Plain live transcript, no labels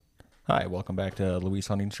Hi, welcome back to Luis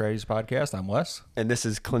Hunting Strategies Podcast. I'm Wes. And this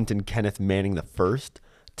is Clinton Kenneth Manning the First.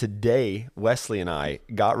 Today, Wesley and I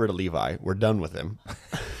got rid of Levi. We're done with him.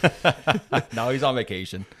 Now he's on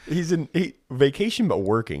vacation. He's in vacation but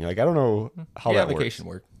working. Like, I don't know how that vacation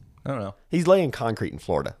works. work. I don't know. He's laying concrete in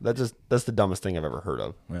Florida. That's the dumbest thing I've ever heard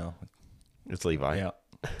of. Well, It's Levi. yeah.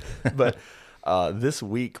 But this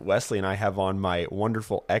week, Wesley and I have on my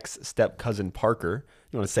wonderful ex-step cousin, Parker.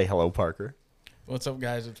 You want to say hello, Parker? What's up,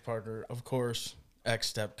 guys? It's Parker. Of course,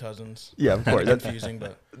 ex-step cousins. Yeah, of course. That's Confusing,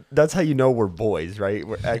 but That's how you know we're boys, right?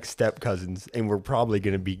 We're ex-step cousins, and we're probably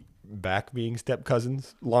going to be back being step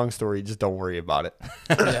cousins. Long story, just don't worry about it.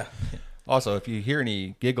 yeah. Also, if you hear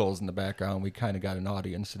any giggles in the background, we kind of got an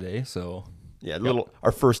audience today, so Yeah,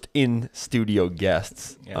 our first in-studio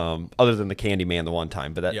guests, Yeah. Other than the Candyman the one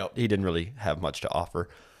time, but he didn't really have much to offer.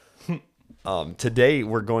 Today,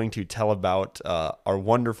 we're going to tell about our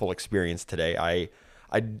wonderful experience today.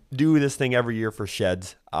 I do this thing every year for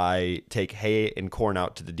sheds. I take hay and corn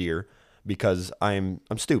out to the deer because I'm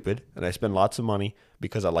stupid, and I spend lots of money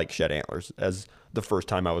because I like shed antlers, as the first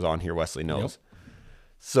time I was on here, Wesley knows. Yep.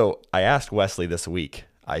 So I asked Wesley this week.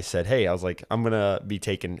 I said, hey, I was like, I'm going to be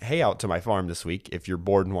taking hay out to my farm this week if you're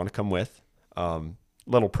bored and want to come with.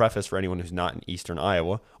 Little preface for anyone who's not in eastern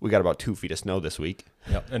Iowa. We got about 2 feet of snow this week.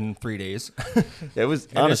 yep, in 3 days. It was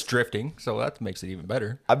And honest. it's drifting, so that makes it even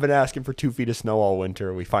better. I've been asking for 2 feet of snow all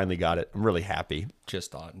winter. We finally got it. I'm really happy.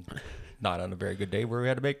 Just not on a very good day where we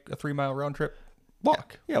had to make a 3-mile round trip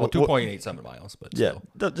walk. Yeah, well, well, 2.87 miles, but Yeah,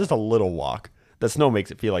 still. just a little walk. The snow makes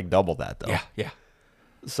it feel like double that, though. Yeah.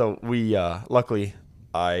 So we, luckily,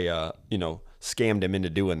 I scammed him into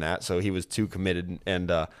doing that. So he was too committed,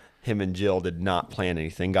 and him and Jill did not plan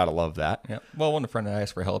anything. Gotta love that. Yeah. Well, when a friend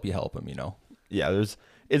asks for help, you help him, Yeah,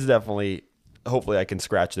 it's definitely, hopefully I can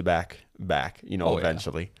scratch the back,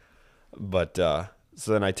 eventually. But,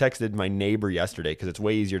 so then I texted my neighbor yesterday because it's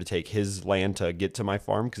way easier to take his land to get to my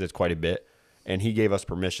farm because it's quite a bit. And he gave us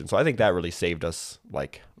permission. So I think that really saved us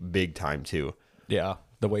like big time too. Yeah.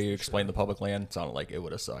 The way you explained the public land sounded like it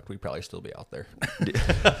would have sucked. We'd probably still be out there.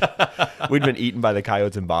 We'd been eaten by the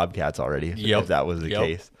coyotes and bobcats already if that was the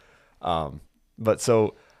case. But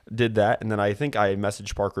so did that. And then I think I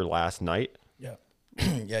messaged Parker last night. Yeah.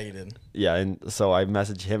 Yeah, you did. Yeah. And so I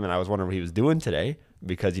messaged him and I was wondering what he was doing today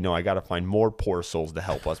because, I got to find more poor souls to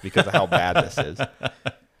help us because of how bad this is.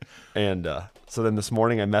 And so then this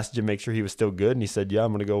morning I messaged him, make sure he was still good. And he said, yeah,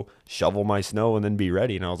 I'm going to go shovel my snow and then be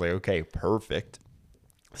ready. And I was like, okay, perfect.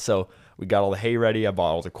 So we got all the hay ready. I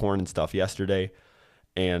bought all the corn and stuff yesterday.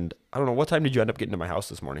 And I don't know, what time did you end up getting to my house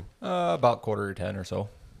this morning? About 9:45 or so.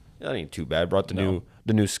 That ain't too bad. Brought the new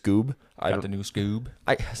Scoob. Got the new Scoob.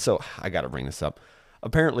 So I got to bring this up.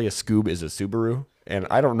 Apparently a Scoob is a Subaru. And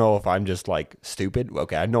I don't know if I'm just like stupid.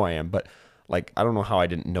 Okay, I know I am. But like, I don't know how I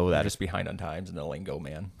didn't know that. Just behind on times in the lingo,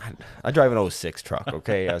 man. I drive an '06 truck,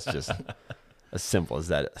 okay? That's just as simple as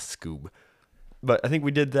that, a Scoob. But I think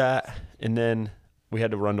we did that, and then we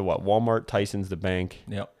had to run to Walmart, Tyson's, the bank.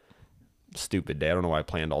 Yep. Stupid day. I don't know why I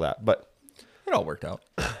planned all that. But It all worked out.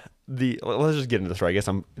 let's just get into this right. I guess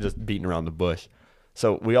I'm just beating around the bush.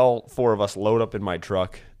 So we all 4 of us load up in my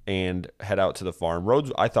truck and head out to the farm.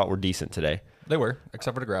 Roads I thought were decent today. They were,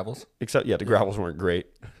 except for the gravels. Except, the gravels weren't great.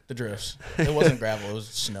 The drifts. It wasn't gravel. It was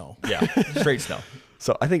snow. Yeah, straight snow.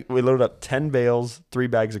 So I think we loaded up 10 bales, 3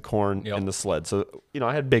 bags of corn Yep. in the sled. So,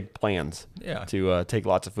 I had big plans to take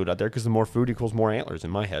lots of food out there because the more food equals more antlers in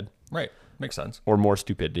my head. Right. Makes sense. Or more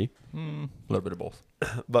stupidity. A little bit of both.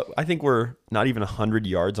 But I think we're not even 100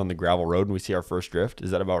 yards on the gravel road when we see our first drift. Is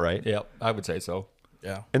that about right? Yep, I would say so.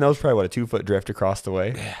 Yeah. And that was probably, a 2-foot drift across the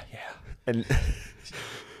way? Yeah.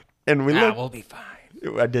 And we looked. We'll be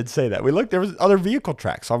fine. I did say that. We looked, there was other vehicle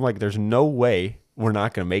tracks. So I'm like, there's no way we're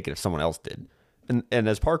not going to make it if someone else did. And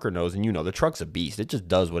as Parker knows, and the truck's a beast. It just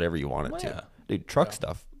does whatever you want it to. Dude, truck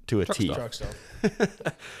stuff to a T. Truck stuff.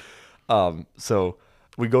 So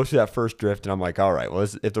we go through that first drift, and I'm like, all right, well,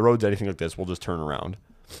 if the road's anything like this, we'll just turn around.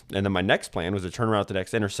 And then my next plan was to turn around at the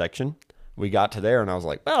next intersection. We got to there, and I was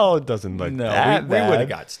like, well, it doesn't look that we bad. would have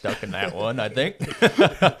got stuck in that one, I think.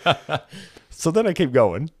 So then I kept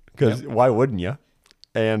going, because why wouldn't you?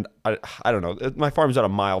 And I don't know. My farm's about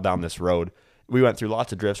a mile down this road. We went through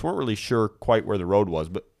lots of drifts. Weren't really sure quite where the road was,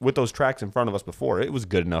 but with those tracks in front of us before, it was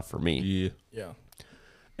good enough for me. Yeah.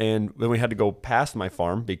 And then we had to go past my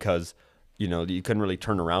farm because, you couldn't really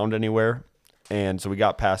turn around anywhere. And so we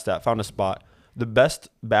got past that, found a spot. The best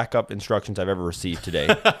backup instructions I've ever received today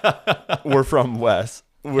were from Wes.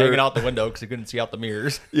 Hanging out the window because he couldn't see out the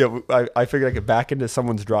mirrors. Yeah, I figured I could back into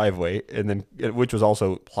someone's driveway, and then which was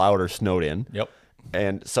also plowed or snowed in. Yep.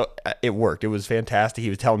 And so it worked. It was fantastic. He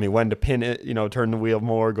was telling me when to pin it, turn the wheel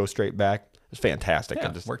more, go straight back. It was fantastic.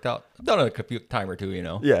 Yeah, it worked out. I've done it a time or two,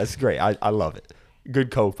 Yeah, it's great. I love it.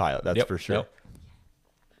 Good co-pilot, that's for sure. Yep.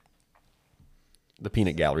 The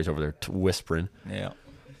peanut gallery's over there whispering. Yeah.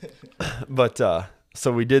 But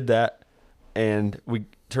so we did that, and we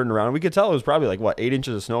turned around. And we could tell it was probably 8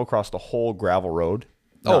 inches of snow across the whole gravel road.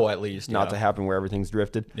 At least. Not to happen where everything's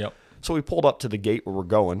drifted. Yep. So we pulled up to the gate where we're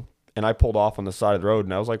going, and I pulled off on the side of the road,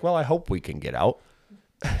 and I was like, well, I hope we can get out.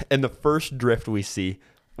 And the first drift we see,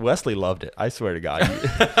 Wesley loved it. I swear to God.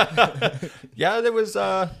 Yeah, it was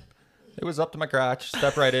up to my crotch.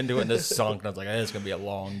 Stepped right into it, and this sunk. And I was like, it's going to be a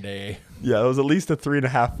long day. Yeah, it was at least a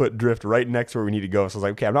 3.5 foot drift right next where we need to go. So I was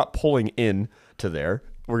like, okay, I'm not pulling in to there.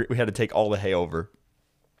 We had to take all the hay over.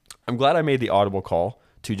 I'm glad I made the audible call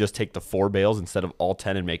to just take the 4 bales instead of all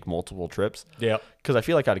 10 and make multiple trips. Yeah. Because I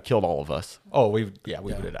feel like I'd have killed all of us. Oh, we would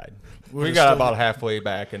have died. We got about halfway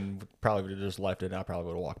back and probably would have just left it. And I probably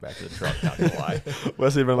would have walked back to the truck, not going to lie.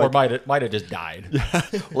 Wesley been or might have just died. Yeah,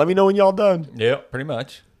 let me know when y'all done. Yeah, pretty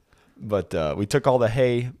much. But we took all the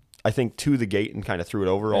hay, I think, to the gate and kind of threw it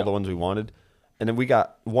over, all the ones we wanted. And then we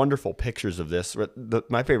got wonderful pictures of this.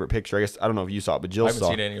 My favorite picture, I guess, I don't know if you saw it, but Jill saw. I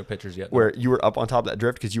haven't seen any of the pictures yet. Where you were up on top of that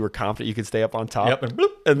drift because you were confident you could stay up on top. Yep, and bloop.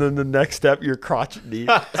 And then the next step, you're crotch deep.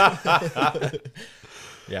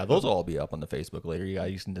 Yeah, those will all be up on the Facebook later. You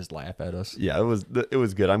guys can just laugh at us. Yeah, it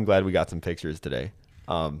was good. I'm glad we got some pictures today.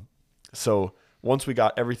 So once we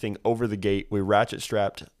got everything over the gate, we ratchet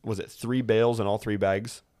strapped, was it 3 bales in all 3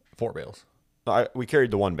 bags? 4 bales. We carried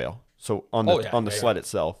the 1 bale. So on the sled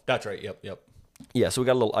itself. That's right. Yep. Yeah, so we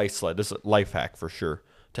got a little ice sled. This is a life hack for sure,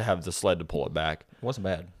 to have the sled to pull it back. It wasn't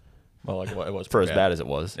bad. Well, it was for as bad as it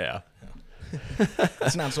was. Yeah.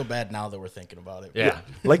 It's not so bad now that we're thinking about it. Yeah.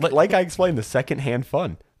 Like I explained, the secondhand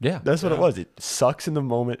fun. Yeah. That's what it was. It sucks in the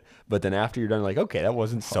moment, but then after you're done, like, okay, that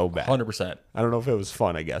wasn't so bad. 100%. I don't know if it was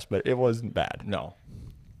fun, I guess, but it wasn't bad. No.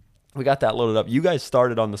 We got that loaded up. You guys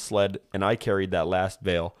started on the sled, and I carried that last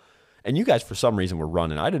bale. And you guys, for some reason, were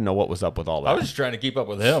running. I didn't know what was up with all that. I was just trying to keep up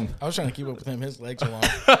with him. I was trying to keep up with him. His legs are long.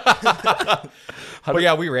 But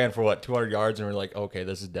yeah, we ran for 200 yards, and we're like, okay,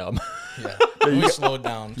 this is dumb. Yeah. We slowed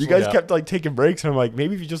down. You guys kept taking breaks, and I'm like,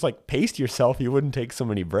 maybe if you just paced yourself, you wouldn't take so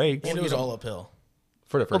many breaks. And it was all uphill.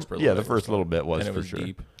 For the first Yeah, the first little bit was, and it for was sure.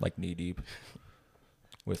 deep, like knee deep,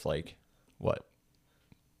 with what?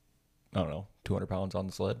 I don't know, 200 pounds on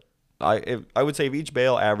the sled. I would say if each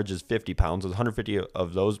bale averages 50 pounds, there's 150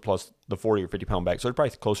 of those plus the 40 or 50 pound bag. So it's probably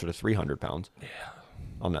closer to 300 pounds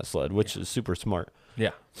on that sled, which is super smart. Yeah,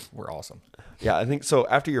 we're awesome. Yeah, I think so.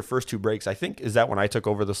 After your first 2 breaks, I think, is that when I took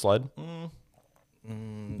over the sled?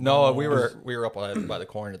 No, we were up by the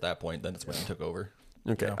corn at that point. Then it's when he took over.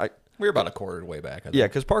 Okay. Yeah. We were about a quarter way back. I think. Yeah,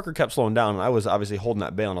 because Parker kept slowing down, and I was obviously holding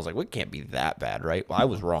that bale, and I was like, well, it can't be that bad, right? Well, I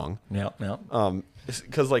was wrong. Yeah.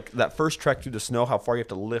 Because that first trek through the snow, how far you have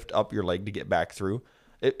to lift up your leg to get back through,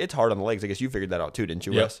 it's hard on the legs. I guess you figured that out too, didn't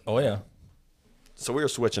you, Wes? Oh yeah. So we were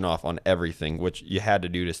switching off on everything, which you had to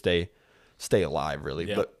do to stay alive, really.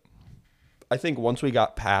 Yep. But I think once we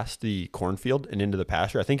got past the cornfield and into the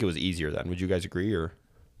pasture, I think it was easier then. Would you guys agree? Or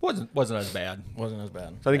wasn't as bad. Wasn't as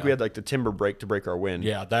bad. so I think we had the timber break to break our wind.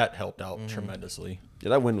 Yeah, that helped out tremendously. Yeah,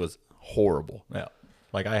 that wind was horrible. Yeah,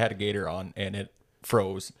 I had a gaiter on and it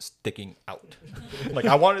froze sticking out.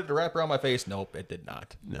 I wanted to wrap around my face. Nope, it did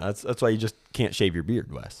not. No, that's why you just can't shave your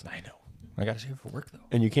beard, Wes. I know. I got to shave for work though.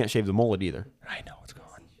 And you can't shave the mullet either. I know it's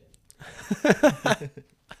gone.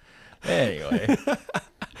 Anyway.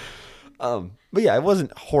 But yeah, it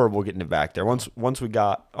wasn't horrible getting it back there. Once we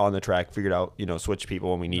got on the track, figured out, switch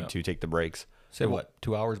people when we need to take the breaks. Say what?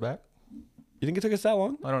 2 hours back? You think it took us that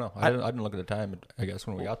long? I don't know. I didn't look at the time. I guess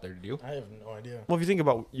when we got there, did you? I have no idea. Well, if you think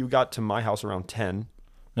about, you got to my house around 10.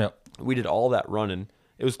 Yeah. We did all that running.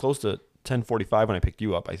 It was close to 10:45 when I picked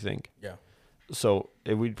you up, I think. Yeah. So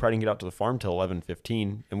we probably didn't get out to the farm till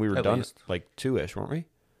 11:15, and we were At done least. at 2-ish, weren't we?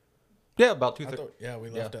 Yeah, about 2:30. Yeah, we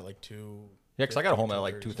left at 2. Yeah, because I got home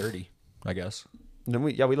at 2:30, I guess. And then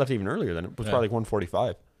we left even earlier than it was probably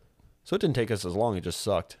 1:45. So it didn't take us as long. It just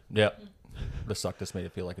sucked. Yep. The suck just made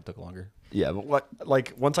it feel like it took longer. Yeah,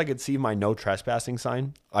 but once I could see my no trespassing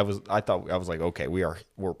sign, I was like, okay,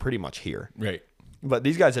 we're pretty much here. Right. But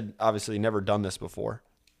these guys had obviously never done this before.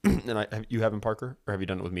 And you haven't, Parker, or have you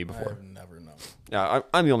done it with me before? I've never known. Yeah,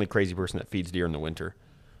 I'm the only crazy person that feeds deer in the winter.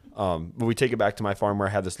 But we take it back to my farm where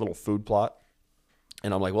I had this little food plot.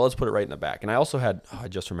 And I'm like, well, let's put it right in the back. And I also had, I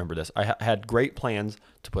just remember this. I had great plans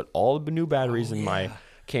to put all the new batteries in my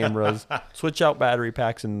cameras, switch out battery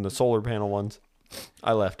packs in the solar panel ones.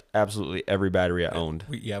 I left absolutely every battery I owned.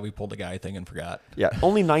 We pulled the guy thing and forgot. Yeah,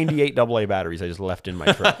 only 98 AA batteries I just left in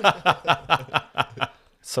my truck.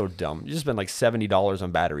 So dumb. You just spend like $70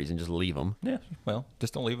 on batteries and just leave them. Yeah, well,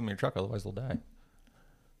 just don't leave them in your truck, otherwise they'll die.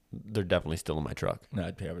 They're definitely still in my truck. No,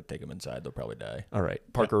 I'd have to take them inside. They'll probably die. All right,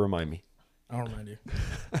 Parker, remind me. I'll remind you.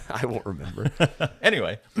 I won't remember.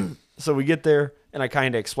 Anyway, So we get there, and I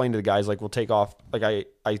kind of explained to the guys, like, we'll take off. Like,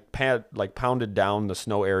 I pounded down the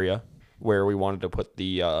snow area where we wanted to put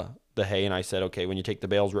the hay, and I said, okay, when you take the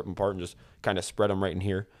bales, rip them apart, and just kind of spread them right in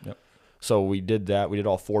here. Yep. So we did that. We did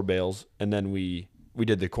all 4 bales, and then we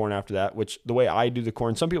did the corn after that, which the way I do the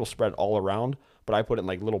corn, some people spread it all around, but I put it in,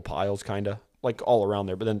 like, little piles, kind of, like, all around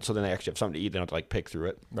there. But then, so then they actually have something to eat. They don't have to, like, pick through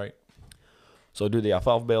it. right. So do the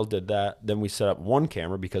alfalfa bales, did that. Then we set up one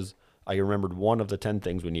camera because I remembered one of the 10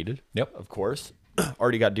 things we needed. Yep. Of course.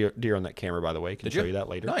 Already got deer on that camera, by the way. Can Did show you? you that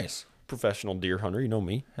later. Nice. Professional deer hunter. You know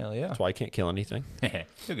me. Hell yeah. That's why I can't kill anything.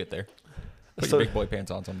 You'll get there. Put So- your big boy pants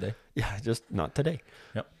on someday. Yeah, just not today.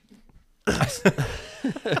 Yep.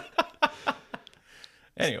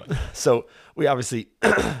 Anyway. So we obviously,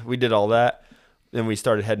 we did all that. Then we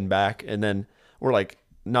started heading back. And then we're like,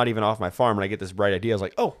 not even off my farm. And I get this bright idea. I was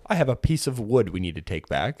like, oh, I have a piece of wood we need to take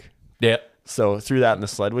back. Yep. So threw that in the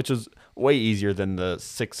sled, which was way easier than the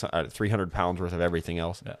 300 pounds worth of everything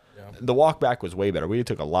else. Yeah. The walk back was way better. We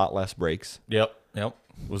took a lot less breaks. Yep. Yep.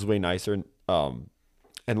 It was way nicer. And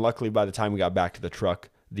luckily, by the time we got back to the truck,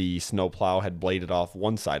 the snow plow had bladed off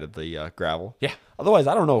one side of the gravel. Yeah. Otherwise,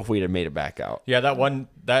 I don't know if we'd have made it back out. Yeah, that one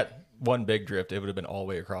big drift, it would have been all the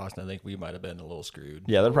way across, and I think we might have been a little screwed.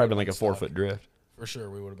 Yeah, there'd probably been like a 4-foot drift. For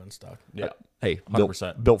sure, we would have been stuck. Yeah. Hey,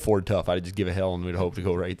 100%. built Ford tough. I'd just give a hell and we'd hope to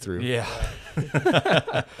go right through. Yeah.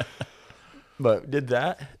 But did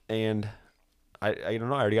that, and I don't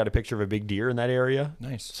know. I already got a picture of a big deer in that area.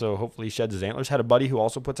 Nice. So hopefully he sheds his antlers. Had a buddy who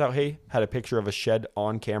also puts out hay. Had a picture of a shed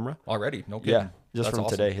on camera. Already. No kidding. Yeah, just That's from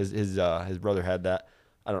awesome. today. His brother had that.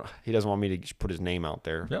 He doesn't want me to put his name out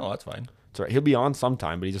there. No, that's fine. It's all right. He'll be on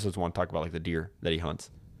sometime, but he just doesn't want to talk about like the deer that he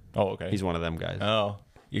hunts. Oh, okay. He's one of them guys. Oh,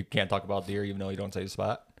 you can't talk about deer even though you don't say the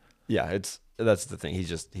spot? Yeah, that's the thing. He's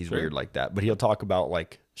Sure. weird like that. But he'll talk about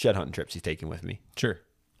like shed hunting trips he's taking with me. Sure.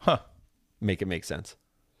 Huh. Make it make sense.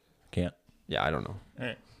 Can't. Yeah, I don't know. All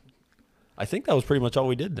right. I think that was pretty much all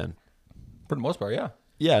we did then. For the most part, yeah.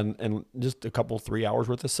 Yeah, and just a couple 3 hours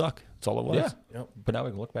worth of suck. That's all it was. Yeah. Yep. But now we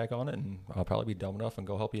can look back on it, and I'll probably be dumb enough and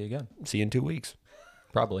go help you again. See you in 2 weeks.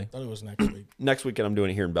 Probably. Thought it was next week. Next weekend I'm doing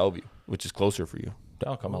it here in Bellevue, which is closer for you.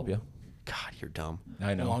 I'll come help you. God, you're dumb.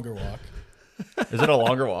 I A know. longer walk. Is it a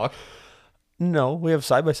longer walk? No, we have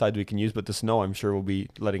side-by-sides we can use, but the snow I'm sure will be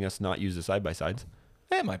letting us not use the side-by-sides.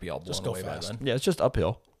 It might be all blown Just go away fast. by then. Yeah, it's just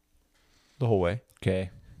uphill the whole way. Okay.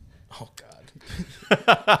 Oh God.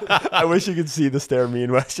 I wish you could see the stare me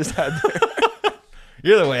and Wes just had there.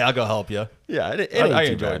 Either way, I'll go help you. Yeah, it ain't I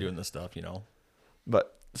too enjoy bad. doing this stuff, you know.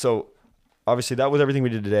 But so obviously that was everything we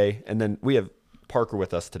did today, and then we have Parker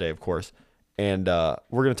with us today, of course, and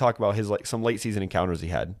we're gonna talk about his some late season encounters he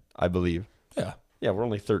had, I believe. Yeah. Yeah, we're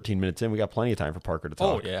only 13 minutes in. We got plenty of time for Parker to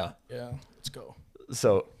Oh, talk. yeah. Yeah. Let's go.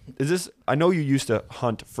 So is this? I know you used to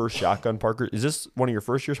hunt first shotgun, Parker. Is this one of your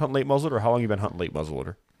first years hunting late muzzleloader, or how long you been hunting late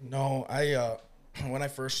muzzleloader? No, I when I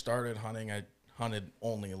first started hunting, I hunted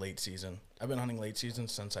only late season. I've been hunting late season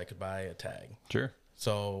since I could buy a tag. Sure.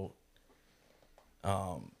 So,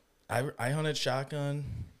 I hunted shotgun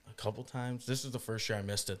a couple times. This is the first year I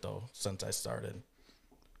missed it though since I started.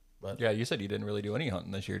 But Yeah, you said you didn't really do any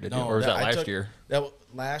hunting this year, did you? no, Or was that I last took- year?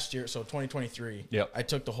 Last year, so 2023. Yep. I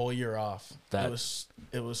took the whole year off. That-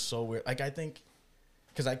 It was so weird. Like I think,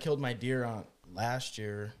 because I killed my deer on last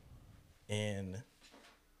year, in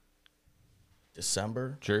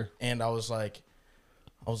December. Sure. And I was like,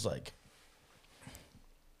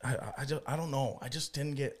 I don't know. I just I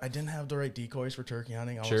didn't have the right decoys for turkey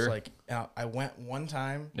hunting. I was Sure. like, I went one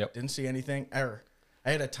time, Yep. didn't see anything. I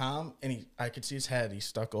had a tom, and I could see his head. He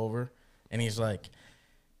stuck over, and he's like,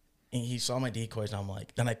 and he saw my decoys, and I'm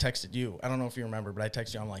like, then I texted you. I don't know if you remember, but I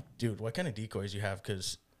texted you. I'm like, dude, what kind of decoys you have?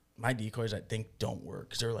 Because my decoys, I think, don't work.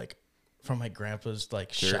 Because they're like from my grandpa's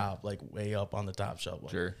like Sure. shop, like way up on the top shelf.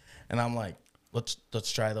 Like, Sure. and I'm like, let's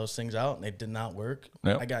try those things out. And they did not work.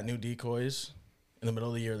 Yep. I got new decoys in the middle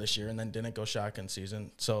of the year this year, and then didn't go shotgun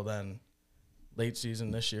season. So then late season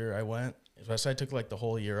this year, I went. So I took like the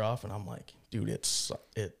whole year off, and I'm like, dude, it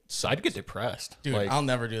sucks. I'd get depressed. Dude, Like, I'll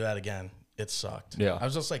never do that again. It sucked. Yeah. I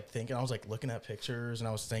was just like thinking, I was like looking at pictures, and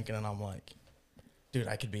I was thinking, and I'm like, dude,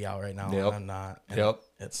 I could be out right now, Yep. and I'm not. And Yep.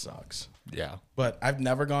 It sucks. yeah. But I've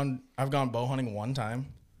gone bow hunting one time.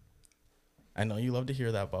 I know you love to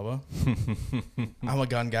hear that, Bubba. I'm a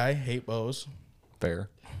gun guy, hate bows. Fair.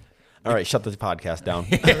 All right, shut the podcast down.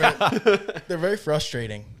 They're very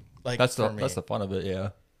frustrating. Like That's for the me. that's the fun of it. Yeah.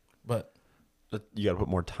 But You got to put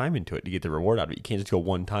more time into it to get the reward out of it. You can't just go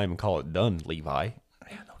one time and call it done, Levi.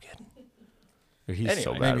 Yeah, no kidding. He's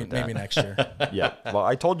so Anyway, bad maybe with that. maybe next year. Yeah. Well,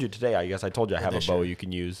 I told you today. I guess I told you I have a this bow year. you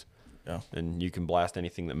can use, Yeah. and you can blast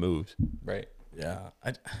anything that moves. Right. Yeah.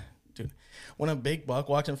 Dude, when a big buck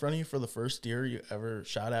walks in front of you for the first deer you ever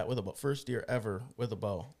shot at with a bow, first deer ever with a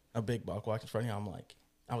bow, a big buck walks in front of you, I'm like,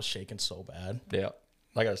 I was shaking so bad. Yeah.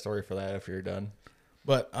 I got a story for that if you're done.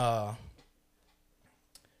 But what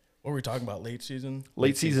were we talking about? Late season?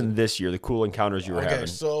 Late season this year, the cool encounters you were Okay, having.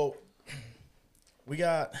 so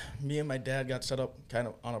me and my dad got set up kind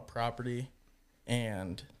of on a property,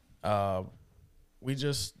 and we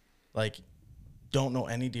just like don't know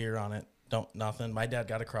any deer on it. Nothing. My dad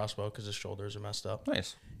got a crossbow because his shoulders are messed up.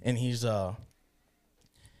 Nice. And he's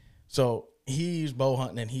so he's bow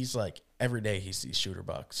hunting, and he's like every day he sees shooter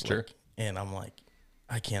bucks. Sure. Like, and I'm like,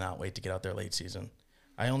 I cannot wait to get out there late season.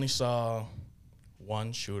 I only saw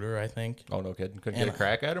one shooter, I think. Oh, no kidding. Couldn't get a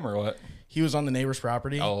crack at him or what? He was on the neighbor's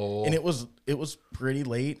property. Oh. And it was pretty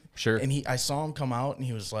late. Sure. And I saw him come out, and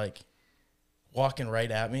he was like walking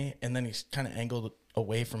right at me, and then he's kind of angled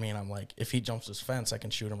away from me, and I'm like, if he jumps this fence, I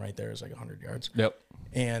can shoot him right there. It's like 100 yards. Yep.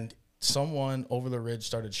 And someone over the ridge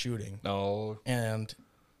started shooting, No. and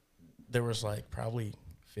there was like probably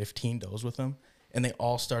 15 does with him, and they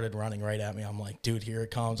all started running right at me. I'm like, dude, here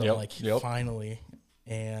it comes. I'm Yep, like, yep. finally.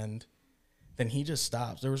 And then he just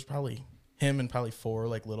stops. There was probably him and probably 4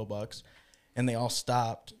 like little bucks, and they all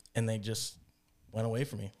stopped, and they just went away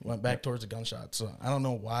from me, went back towards the gunshot. So I don't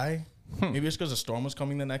know why. Maybe it's because the storm was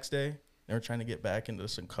coming the next day. They were trying to get back into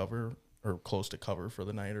some cover or close to cover for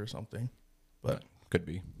the night or something. But Could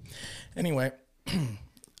be. anyway,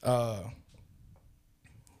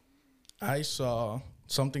 I saw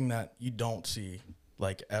something that you don't see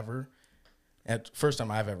like ever. At first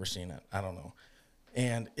time I've ever seen it. I don't know.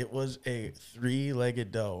 And it was a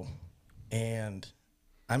 3-legged doe. And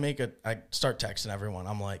I start texting everyone.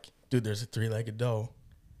 I'm like, dude, there's a 3-legged doe.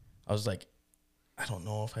 I was like, I don't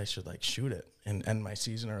know if I should like shoot it and end my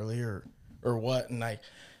season early or what. And I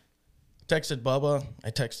texted Bubba.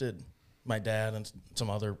 I texted my dad and some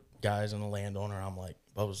other guys and the landowner. I'm like,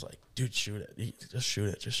 Bubba's like, dude, shoot it. Just shoot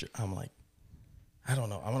it. Just shoot. I'm like, I don't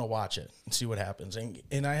know. I'm going to watch it and see what happens.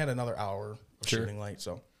 And I had another hour of Sure. shooting light.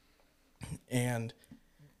 So, and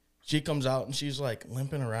she comes out and she's like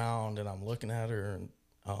limping around, and I'm looking at her,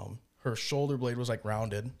 and her shoulder blade was like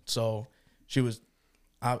rounded. So she was,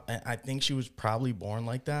 I think she was probably born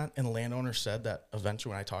like that. And the landowner said that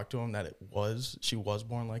eventually when I talked to him that she was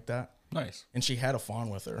born like that. Nice. And she had a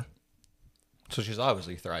fawn with her. So she's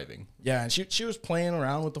obviously thriving. Yeah, and she was playing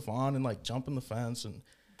around with the fawn and like jumping the fence and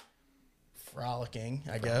frolicking,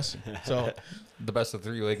 I guess. So The best a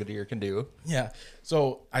 3-legged deer can do. yeah.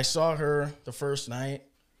 So I saw her the first night,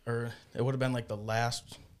 or it would have been like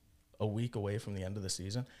a week away from the end of the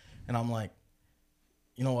season. And I'm like,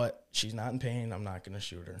 you know what? She's not in pain. I'm not going to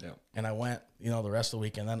shoot her. Yep. And I went, the rest of the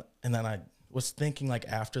week. And then I was thinking like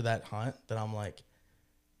after that hunt that I'm like,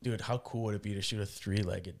 dude, how cool would it be to shoot a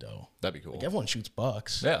 3-legged doe? That'd be cool. Like everyone shoots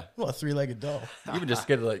bucks. Yeah. Well, a 3-legged doe. Even just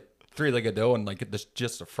get like 3-legged doe and like get this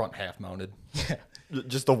just the front half mounted.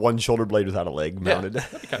 Just the one shoulder blade without a leg mounted.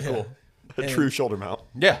 That'd be kind of cool. A true shoulder mount.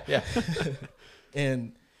 Yeah, yeah.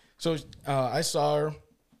 And so I saw her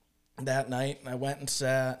that night, and I went and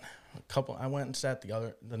sat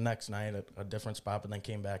the next night at a different spot, but then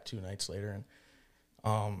came back 2 nights later,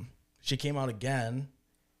 and she came out again,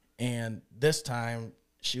 and this time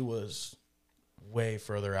she was way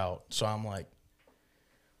further out. So I'm like,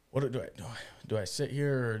 what do I sit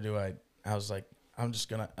here, or do I was like, I'm just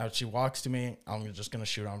gonna, she walks to me, I'm just gonna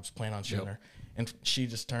shoot her. I'm just planning on shooting her. And she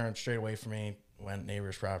just turned straight away from me, went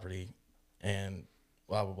neighbor's property, and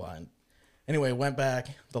blah, blah, blah. And anyway, went back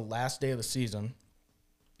the last day of the season,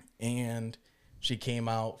 and she came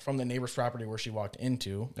out from the neighbor's property where she walked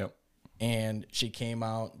into. Yep. And she came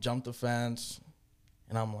out, jumped the fence,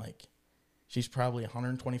 and I'm like, she's probably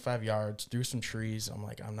 125 yards through some trees. I'm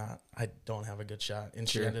like, I don't have a good shot. And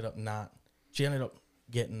she ended up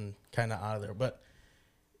getting kind of out of there. But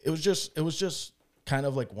it was just kind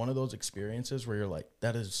of like one of those experiences where you're like,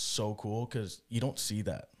 that is so cool, because you don't see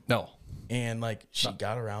that. No. And like she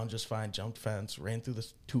got around just fine, jumped fence, ran through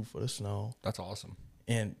this 2 foot of snow. That's awesome.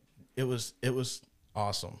 And it was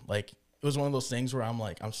awesome. Like it was one of those things where I'm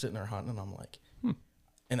like, I'm sitting there hunting, and I'm like,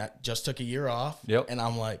 and I just took a year off. Yep. And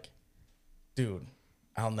I'm like, dude,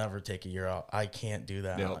 I'll never take a year off. I can't do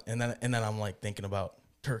that. Yep. And then I'm like thinking about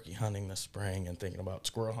turkey hunting this spring and thinking about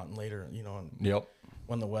squirrel hunting later, and Yep.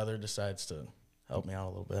 when the weather decides to help me out a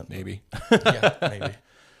little bit. Maybe. Yeah, maybe.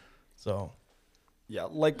 So Yeah,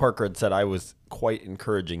 like Parker had said, I was quite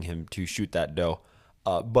encouraging him to shoot that doe.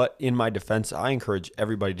 But in my defense, I encourage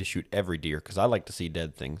everybody to shoot every deer because I like to see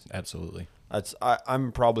dead things. Absolutely.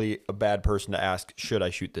 I'm probably a bad person to ask, should I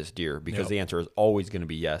shoot this deer? Because the answer is always going to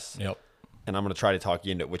be yes. Yep. And I'm going to try to talk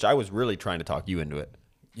you into it, which I was really trying to talk you into it.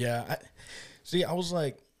 yeah, I was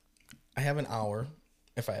like, I have an hour.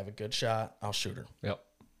 If I have a good shot, I'll shoot her. Yep.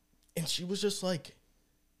 And she was just like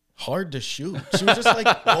hard to shoot. She was just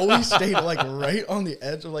like always stayed like right on the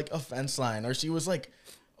edge of like a fence line, or she was like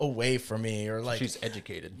away from me, or like She's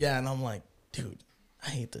educated. yeah. And I'm like, dude, I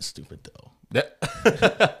hate this stupid doe.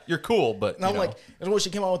 You're cool, but And I'm like, and when she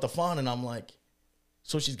came out with the fawn, and I'm like,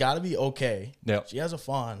 so she's got to be okay. Yep. She has a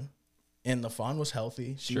fawn, and the fawn was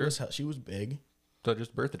healthy. She Sure. she was big. so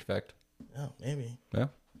just birth defect. Yeah, maybe. Yeah.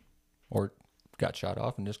 Or got shot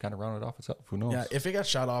off and just kind of rounded off itself. Who knows? Yeah, if it got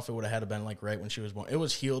shot off, it would have had to been like right when she was born. It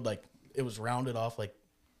was healed, like it was rounded off like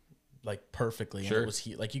perfectly. Sure. And it was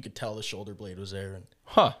like you could tell the shoulder blade was there. And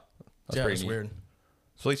Huh. That's yeah, it pretty was neat. weird.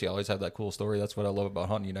 Felicia always had that cool story. That's what I love about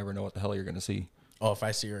hunting. You never know what the hell you're going to see. Oh, if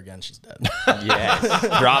I see her again, she's dead. Yes.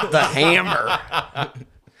 Drop the hammer.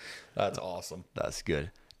 That's awesome. That's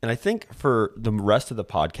good. And I think for the rest of the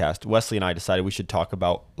podcast, Wesley and I decided we should talk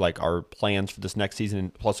about like our plans for this next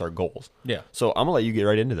season plus our goals. Yeah. So I'm gonna let you get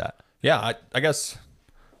right into that. Yeah, I guess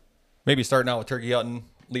maybe starting out with turkey hunting.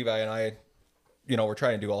 Levi and I, we're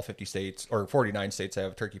trying to do all 50 states or 49 states that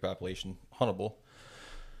have a turkey population huntable.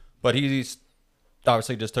 But he's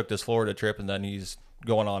obviously just took this Florida trip, and then he's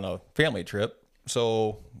going on a family trip.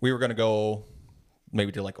 So we were going to go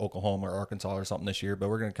maybe to like Oklahoma or Arkansas or something this year, but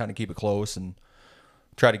we're going to kind of keep it close and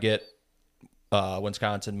try to get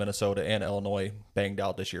Wisconsin, Minnesota, and Illinois banged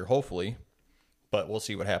out this year, hopefully. But we'll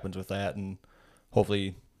see what happens with that, and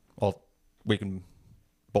hopefully we can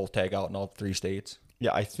both tag out in all 3 states.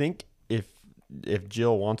 Yeah, I think if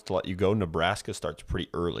Jill wants to let you go, Nebraska starts pretty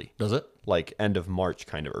early. Does it? Like end of March,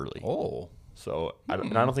 kind of early. Oh. So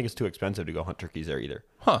and I don't think it's too expensive to go hunt turkeys there either.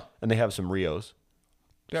 Huh. And they have some Rios.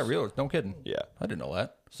 Yeah, real. No kidding. Yeah. I didn't know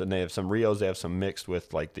that. So they have some Rios. They have some mixed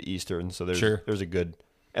with like the Eastern. So there's a good,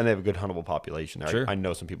 and they have a good huntable population there. Sure. I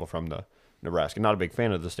know some people from the Nebraska. Not a big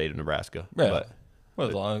fan of the state of Nebraska. Yeah. But Well,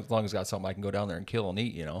 as long as I got something I can go down there and kill and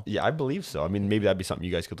eat, yeah, I believe so. I mean, maybe that'd be something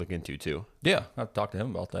you guys could look into too. Yeah, I've talked to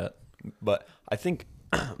him about that. But I think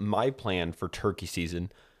my plan for turkey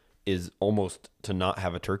season is almost to not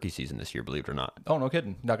have a turkey season this year, believe it or not. Oh, no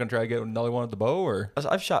kidding. Not going to try to get another one at the bow, or?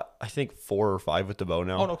 I've shot, I think, 4 or 5 with the bow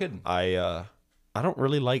now. Oh, no kidding. I don't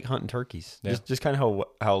really like hunting turkeys. Yeah. Just kind of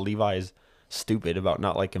how Levi is stupid about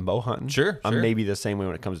not liking bow hunting. Sure. I'm maybe the same way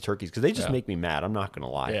when it comes to turkeys because they just make me mad. I'm not going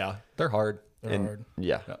to lie. Yeah, they're hard. They're hard.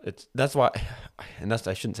 Yeah, that's why, and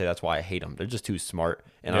I shouldn't say that's why I hate them. They're just too smart,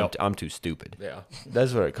 and I'm too stupid. Yeah.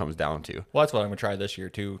 That's what it comes down to. Well, that's what I'm going to try this year,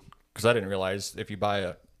 too, because I didn't realize if you buy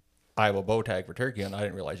a Iowa bow tag for turkey, and I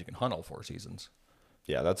didn't realize you can hunt all 4 seasons.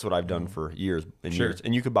 Yeah, that's what I've done for years and Sure. years.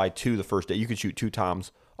 And you could buy 2 the first day. You could shoot 2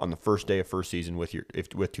 toms on the first day of first season with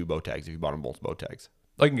 2 bow tags if you bought them both bow tags.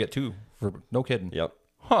 I can get 2 for no kidding. Yep.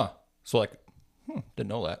 Huh. So like, didn't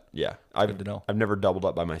know that. Yeah, good to know. I've never doubled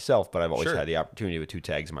up by myself, but I've always Sure. had the opportunity with 2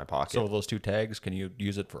 tags in my pocket. So those 2 tags, can you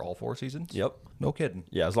use it for all 4 seasons? Yep. No kidding.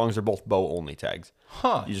 Yeah, as long as they're both bow only tags.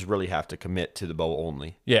 Huh. You just really have to commit to the bow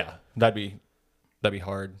only. Yeah, that'd be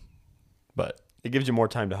hard, but It gives you more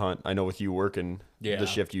time to hunt. I know with you working Yeah. the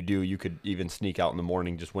shift you do, you could even sneak out in the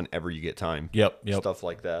morning just whenever you get time. Yep. Stuff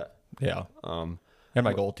like that. Yeah. And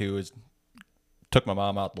my goal too is took my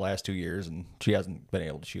mom out the last 2 years, and she hasn't been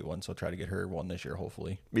able to shoot one, so try to get her one this year,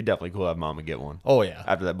 hopefully. Be definitely cool to have Mama get one. Oh yeah.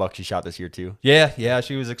 After that buck she shot this year too. Yeah,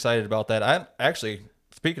 she was excited about that. I actually,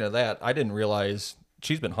 speaking of that, I didn't realize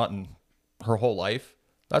she's been hunting her whole life.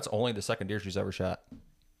 That's only the second deer she's ever shot.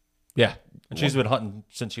 Yeah, and she's been hunting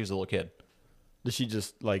since she was a little kid. Does she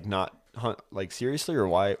just like not hunt like seriously, or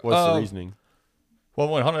why? What's the reasoning? Well,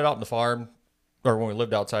 when we hunted out in the farm, or when we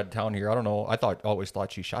lived outside of town here, I don't know. I always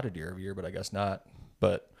thought she shot a deer every year, but I guess not.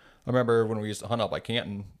 But I remember when we used to hunt out by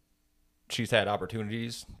Canton, she's had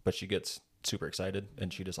opportunities, but she gets super excited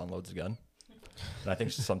and she just unloads the gun. And I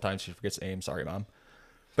think sometimes she forgets to aim. Sorry, Mom.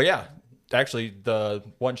 But yeah, actually, the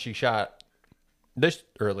one she shot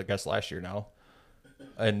last year now,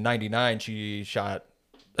 in '99, she shot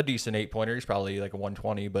a decent 8-pointer. He's probably like a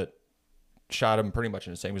 120, but shot him pretty much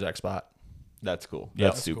in the same exact spot. That's cool. Yeah.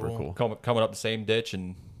 That's super cool. Coming up the same ditch,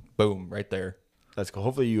 and boom, right there. That's cool.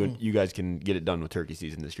 Hopefully you guys can get it done with turkey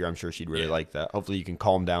season this year. I'm sure she'd really like that. Hopefully you can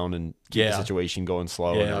calm down and keep the situation going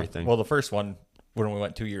slow and everything. Well, the first one, when we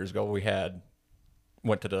went 2 years ago,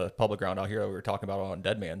 went to the public ground out here. We were talking about on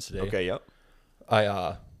Dead Man's today. Okay, yep.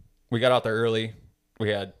 We got out there early. We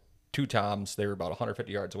had two toms. They were about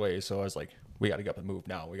 150 yards away. So I was like, we got to get up and move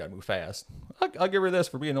now. We got to move fast. I'll give her this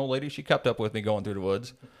for being an old lady. She kept up with me going through the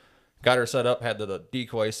woods. Got her set up, had the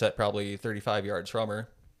decoy set probably 35 yards from her.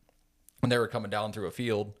 And they were coming down through a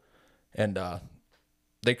field. And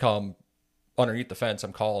they come underneath the fence.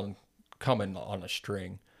 I'm coming on a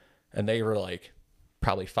string. And they were like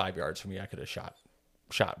probably 5 yards from me. I could have shot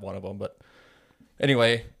one of them. But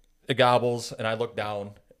anyway, it gobbles. And I look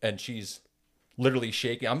down and she's literally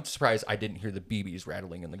shaking. I'm surprised I didn't hear the BBs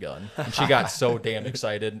rattling in the gun. And she got so damn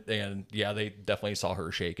excited. And yeah, they definitely saw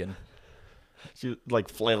her shaking. She was like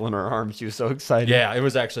flailing her arms. She was so excited. Yeah, it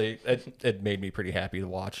was actually, it made me pretty happy to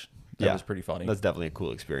watch. That was pretty funny. That's definitely a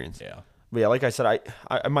cool experience. Yeah. But yeah, like I said,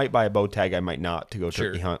 I might buy a bow tag. I might not to go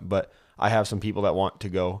turkey hunt. But I have some people that want to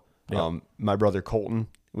go. Yeah. My brother Colton,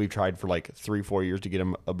 we've tried for like 3-4 years to get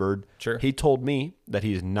him a bird. Sure. He told me that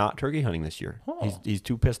he's not turkey hunting this year. Oh. He's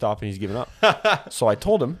too pissed off and he's giving up. So I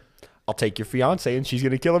told him, I'll take your fiance and she's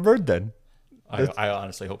going to kill a bird then. I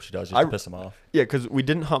honestly hope she does just to piss him off. Yeah, because we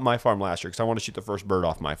didn't hunt my farm last year because I want to shoot the first bird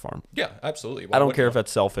off my farm. Yeah, absolutely. I don't care if that's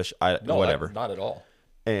selfish. No, whatever. Not at all.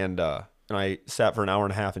 And I sat for an hour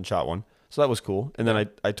and a half and shot one. So that was cool. And then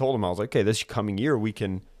I told him, I was like, okay, this coming year we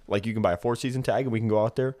can, like, you can buy a 4-season tag and we can go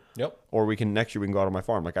out there. Yep. Or next year we can go out on my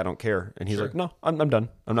farm. Like, I don't care. And he's Sure. like, no, I'm done.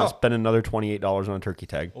 I'm not spending another $28 on a turkey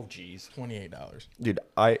tag. Oh, geez. $28. Dude,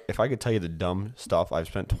 if I could tell you the dumb stuff I've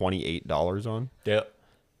spent $28 on, Yep.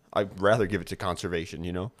 I'd rather give it to conservation,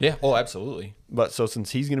 you know? Yeah. Oh, absolutely. But so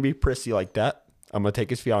since he's going to be prissy like that, I'm going to take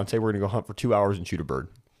his fiance. We're going to go hunt for 2 hours and shoot a bird.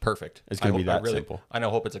 Perfect. It's going to be that simple. I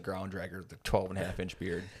hope it's a ground dragger with a 12.5-inch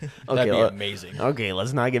beard. That'd be amazing. Okay,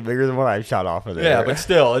 let's not get bigger than what I shot off of there. Yeah, but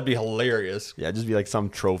still, it'd be hilarious. Yeah, just be like some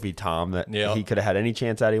trophy Tom that he could have had any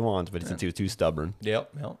chance that he wants, but since he was too stubborn.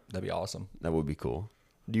 Yep. That'd be awesome. That would be cool.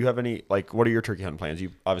 Do you have any, like, what are your turkey hunting plans?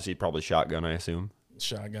 You obviously probably shotgun, I assume.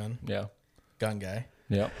 Shotgun. Yeah. Gun guy.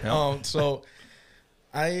 Yep. So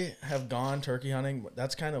I have gone turkey hunting.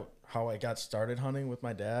 That's kind of how I got started hunting with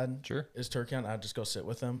my dad. Sure. Is turkey hunting. I'd just go sit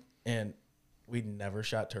with him. And we never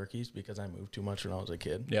shot turkeys because I moved too much when I was a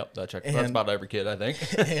kid. Yep. That's about every kid, I think.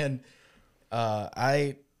 And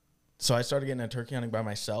I started getting into turkey hunting by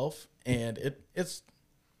myself. And it's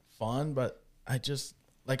fun, but I just,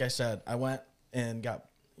 like I said, I went and got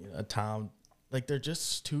a tom. Like, they're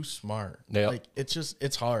just too smart. Yep. Like,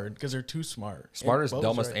 it's hard because they're too smart. Smartest, Bo's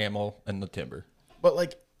dumbest right. ammo in the timber. But,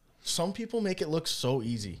 like, some people make it look so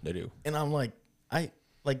easy. They do. And I'm like,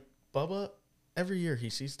 Bubba, every year he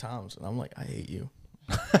sees toms, and I'm like, I hate you.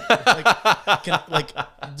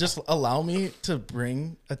 Just allow me to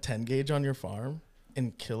bring a 10 gauge on your farm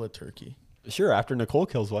and kill a turkey. Sure, after Nicole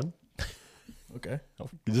kills one. Okay.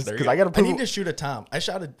 Just There you because go. I got to I prove. need to shoot a tom. I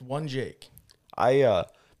shot one Jake. I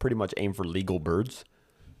pretty much aim for legal birds.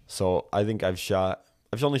 So I think I've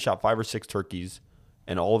only shot 5 or 6 turkeys,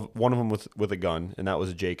 and one of them with a gun, and that was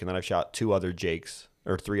a Jake. And then I've shot 2 other Jakes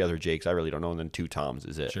or 3 other Jakes. I really don't know. And then 2 toms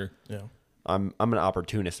is it. Sure. Yeah. I'm an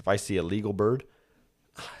opportunist. If I see a legal bird,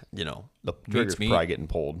 the trigger's meat. probably getting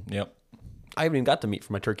pulled. Yep. I haven't even got the meat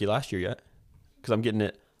for my turkey last year yet because I'm getting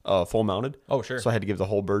it full mounted. Oh, sure. So I had to give the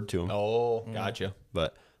whole bird to him. Oh, gotcha.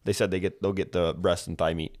 But they said they'll get the breast and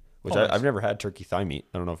thigh meat, which nice. I've never had turkey thigh meat.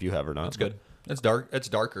 I don't know if you have or not. It's good. It's dark. It's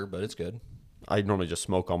darker, but it's good. I normally just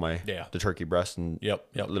smoke all the turkey breast and Yep,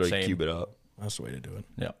 literally same. cube it up. That's the way to do it.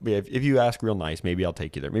 Yeah. But yeah, if you ask real nice, maybe I'll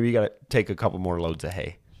take you there. Maybe you got to take a couple more loads of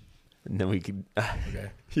hay. And then we could.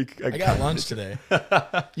 Okay. I got lunch today.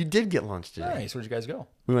 You did get lunch today. Nice. Where'd you guys go?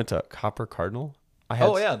 We went to Copper Cardinal. I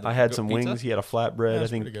had some pizza? wings. He had a flatbread. That's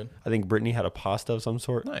I think pretty good. I think Brittany had a pasta of some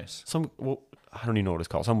sort. Nice. I don't even know what it's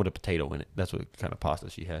called. Some with a potato in it. That's what kind of pasta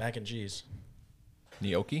she had. Mac and cheese.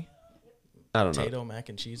 Gnocchi? I don't know. Potato, mac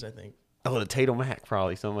and cheese, I think. Oh, the Tato Mac,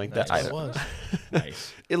 probably something like that. That's what it was.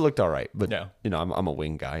 Nice. It looked all right, but Yeah. I'm a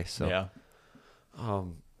wing guy, so Yeah.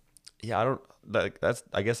 yeah. I don't.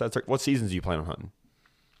 I guess that's what seasons do you plan on hunting?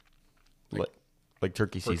 Like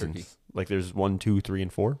turkey seasons. turkey. Like there's 1, 2, 3,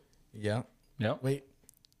 and 4. Yeah. Yeah. Wait.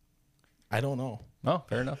 I don't know. Oh,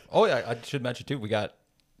 fair enough. Oh, yeah. I should mention, too, we got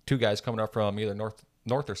 2 guys coming up from either North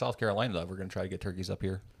or South Carolina that we're going to try to get turkeys up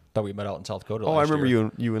here. That we met out in South Dakota Oh, I last remember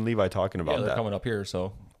year. you and Levi talking Yeah, about they're that. coming up here,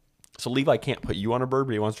 so. So Levi can't put you on a bird,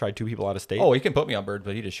 but he wants to try 2 people out of state. Oh, he can put me on bird,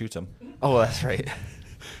 but he just shoots them. Oh, that's right.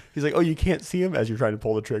 He's like, oh, you can't see him as you're trying to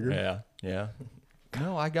pull the trigger. Yeah. Yeah.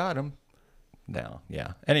 No, I got him. No.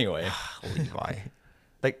 Yeah. Anyway. Levi.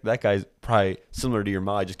 That guy's probably similar to your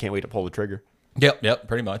ma. I just can't wait to pull the trigger. Yep.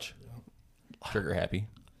 Pretty much. Trigger happy.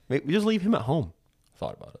 We just leave him at home.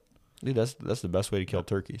 Thought about it. Dude, that's the best way to kill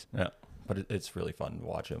turkeys. Yeah. But it's really fun to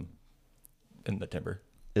watch him in the timber.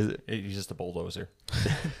 Is it? He's just a bulldozer.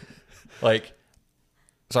 Like,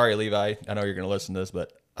 Sorry, Levi. I know you're going to listen to this,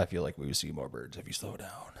 but I feel like we would see more birds if you slow down.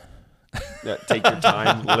 Yeah, take your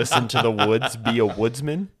time, listen to the woods, be a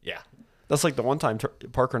woodsman. Yeah. That's like the one time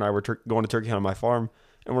Parker and I were going to turkey hunt on my farm,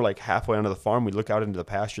 and we're like halfway onto the farm. We look out into the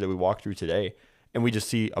pasture that we walked through today, and we just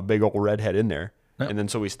see a big old redhead in there. Yeah. And then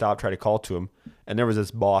so we stopped, try to call to him, and there was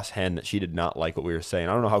this boss hen that she did not like what we were saying.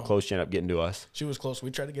 I don't know how close she ended up getting to us. She was close.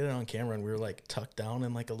 We tried to get it on camera, and we were like tucked down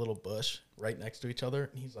in like a little bush right next to each other.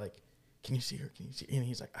 And he's like, "Can you see her? Can you see?" And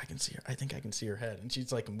he's like, "I can see her. I think I can see her head." And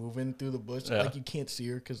she's like moving through the bush, like you can't see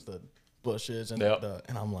her because the bushes and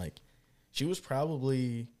and I'm like, she was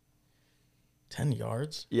probably 10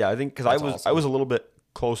 yards. Yeah, I think because I was a little bit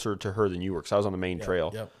closer to her than you were because I was on the main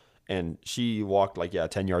trail. Yep. And she walked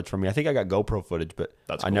 10 yards from me. I think I got GoPro footage, but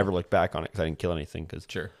I never looked back on it because I didn't kill anything because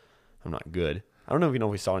I'm not good. I don't know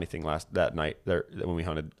if we saw anything that night there when we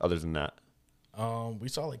hunted other than that. We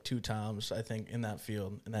saw like 2 toms, I think, in that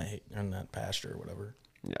field, in that pasture or whatever.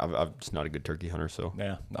 Yeah, I'm just not a good turkey hunter, so.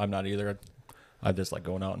 Yeah, I'm not either. I just like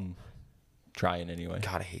going out and trying anyway.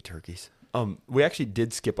 God, I hate turkeys. We actually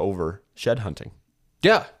did skip over shed hunting.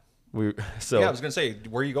 Yeah. I was gonna say,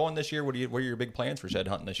 where are you going this year? What are your big plans for shed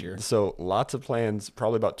hunting this year? So lots of plans.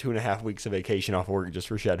 Probably about 2.5 weeks of vacation off work just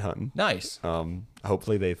for shed hunting. Nice.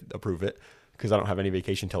 Hopefully they approve it because I don't have any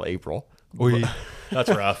vacation till April. That's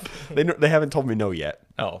rough. They haven't told me no yet.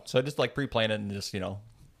 Oh, so just like pre-plan it and just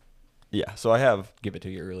Yeah. So I have give it to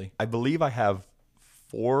you early. I believe I have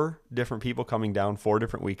 4 different people coming down 4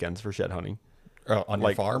 different weekends for shed hunting. On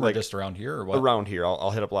your farm or just around here or what? Around here. I'll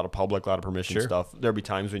hit up a lot of public, a lot of permission stuff. There'll be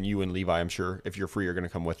times when you and Levi, I'm sure, if you're free, are going to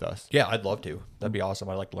come with us. Yeah, I'd love to. That'd be awesome.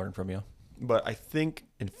 I'd like to learn from you. But I think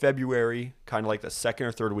in February, kind of like the second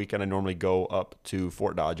or third weekend, I normally go up to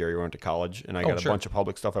Fort Dodge area where I went to college. And I got a bunch of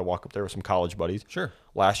public stuff. I walk up there with some college buddies. Sure.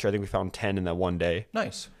 Last year, I think we found 10 in that one day.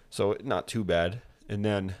 Nice. So not too bad. And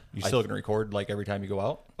then you still can record like every time you go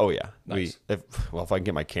out? Oh, yeah. Nice. If I can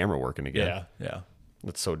get my camera working again. Yeah.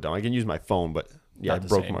 That's so dumb. I can use my phone, but yeah, I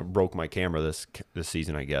broke my camera this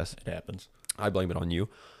season, I guess. It happens. I blame it on you.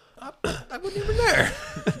 I wasn't even there.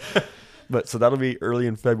 But so that'll be early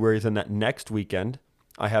in February. Then that next weekend,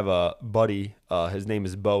 I have a buddy. His name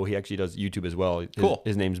is Bo. He actually does YouTube as well. Cool.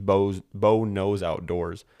 His name's Bo Knows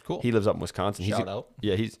Outdoors. Cool. He lives up in Wisconsin. Shout out.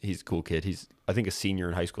 Yeah, he's a cool kid. He's I think a senior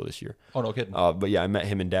in high school this year. Oh, no kidding. But yeah, I met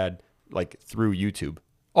him and Dad through YouTube.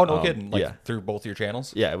 Oh, no kidding. Through both your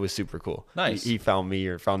channels? Yeah, it was super cool. Nice. He found me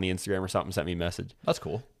or found the Instagram or something, sent me a message. That's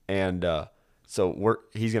cool. And so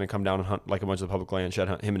he's going to come down and hunt like a bunch of the public land shed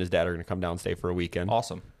hunt. Him and his dad are going to come down and stay for a weekend.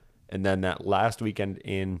 Awesome. And then that last weekend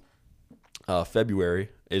in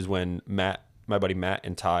February is when my buddy Matt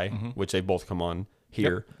and Ty, which they both come on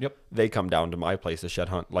here. Yep. They come down to my place to shed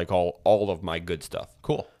hunt like all of my good stuff.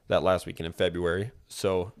 Cool. That last weekend in February.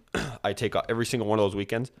 So I take every single one of those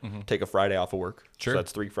weekends, take a Friday off of work. Sure. So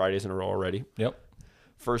that's 3 Fridays in a row already. Yep.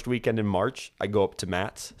 First weekend in March, I go up to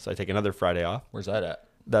Matt's. So I take another Friday off. Where's that at?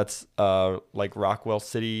 That's like Rockwell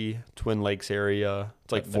City, Twin Lakes area.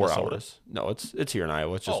 It's like 4 hours. No, it's here in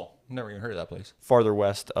Iowa. It's just never even heard of that place. Farther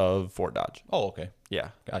west of Fort Dodge. Oh, okay. Yeah.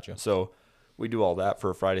 Gotcha. So we do all that for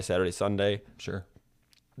a Friday, Saturday, Sunday. Sure.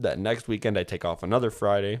 That next weekend, I take off another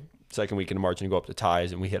Friday, second weekend of March, and go up to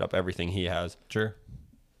Ty's, and we hit up everything he has. Sure.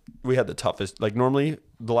 We had the toughest. Like normally,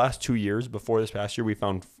 the last 2 years before this past year, we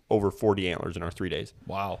found over 40 antlers in our 3 days.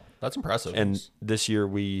 Wow. That's impressive. And this year,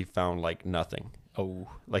 we found like nothing. Oh.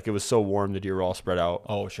 Like it was so warm, the deer were all spread out.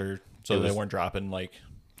 Oh, sure. So they weren't dropping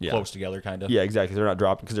close together, kind of. Yeah, exactly. They're not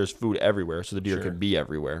dropping because there's food everywhere, so the deer could be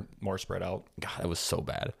everywhere. More spread out. God, it was so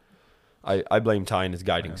bad. I blame Ty and his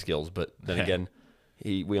guiding skills, but then again,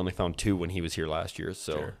 we only found 2 when he was here last year.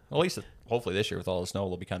 So at least hopefully this year with all the snow,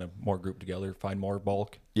 they'll be kind of more grouped together, find more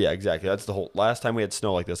bulk. Yeah, exactly. That's the whole. Last time we had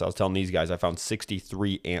snow like this, I was telling these guys I found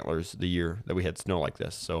 63 antlers the year that we had snow like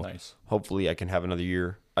this. So nice. Hopefully I can have another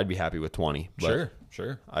year. I'd be happy with 20. But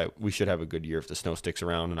Sure. We should have a good year if the snow sticks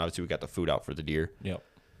around, and obviously we got the food out for the deer. Yep.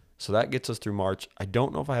 So that gets us through March. I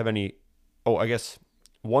don't know if I have any. Oh, I guess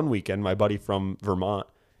one weekend, my buddy from Vermont,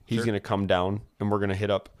 he's going to come down, and we're going to hit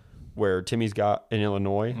up where Timmy's got in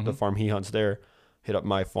Illinois, the farm he hunts there, hit up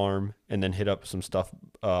my farm, and then hit up some stuff,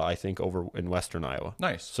 I think, over in western Iowa.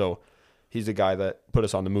 Nice. So he's the guy that put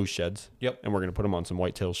us on the moose sheds. Yep. And we're going to put him on some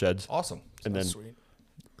whitetail sheds. Awesome. And then, sweet.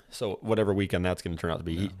 So whatever weekend that's going to turn out to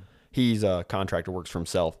be, he's a contractor, works for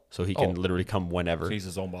himself, so he can literally come whenever. So he's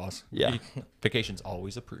his own boss. Yeah. Vacation's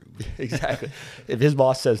always approved. Exactly. If his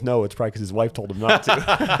boss says no, it's probably because his wife told him not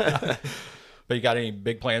to. But you got any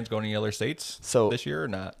big plans going to any other states this year or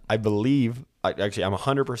not? I believe, I'm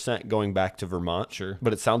 100% going back to Vermont. Sure.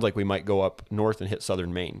 But it sounds like we might go up north and hit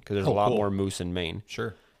southern Maine because there's a lot more moose in Maine.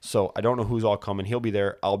 Sure. So I don't know who's all coming. He'll be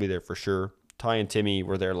there. I'll be there for sure. Ty and Timmy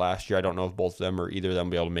were there last year. I don't know if both of them or either of them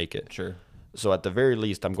will be able to make it. Sure. So at the very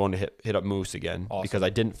least, I'm going to hit up Moose again Awesome. because I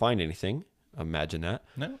didn't find anything. Imagine that.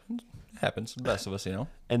 No, it happens. The best of us, you know.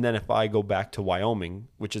 And then if I go back to Wyoming,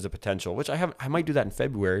 which is a potential, which I might do that in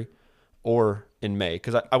February or in May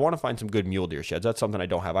because I want to find some good mule deer sheds. That's something I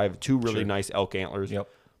don't have. I have 2 really nice elk antlers. Yep.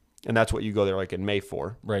 And that's what you go there like in May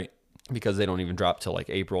for. Right. Because they don't even drop till like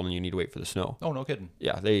April and you need to wait for the snow. Oh, no kidding.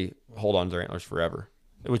 Yeah, they hold on to their antlers forever,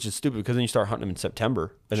 which is stupid because then you start hunting them in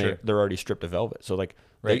September and Sure. they're already stripped of velvet. So like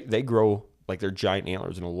they grow like their giant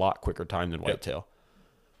antlers in a lot quicker time than whitetail.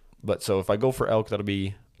 But so if I go for elk, that'll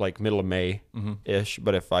be like middle of May-ish.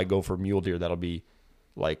 But if I go for mule deer, that'll be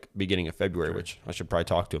like beginning of February, which I should probably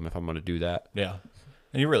talk to him if I'm going to do that. Yeah.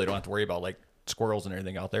 And you really don't have to worry about like squirrels and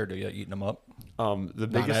everything out there, do you? Eating them up? The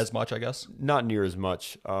Not biggest, as much, I guess. not near as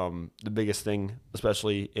much. The biggest thing,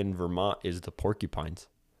 especially in Vermont, is the porcupines.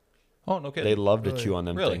 Oh, no kidding. They love to chew on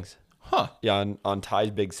them Really? things. Huh. Yeah, on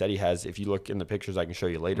Ty's big set he has, if you look in the pictures I can show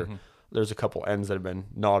you later, there's a couple ends that have been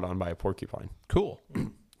gnawed on by a porcupine. Cool.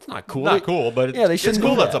 It's not cool. Not cool, but Yeah, they it's shouldn't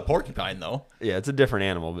cool do that's a that. porcupine, though. Yeah, it's a different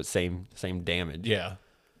animal, but same damage. Yeah.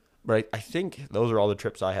 But I think those are all the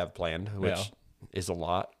trips I have planned, which Yeah. is a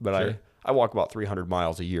lot. But Sure. I walk about 300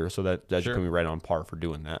 miles a year, so that Sure. should put me right on par for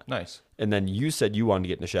doing that. Nice. And then you said you wanted to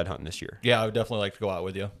get into shed hunting this year. Yeah, I would definitely like to go out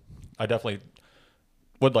with you. I definitely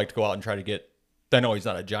would like to go out and try to get. I know he's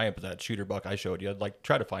not a giant, but that shooter buck I showed you, I'd like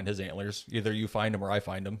try to find his antlers. Either you find them or I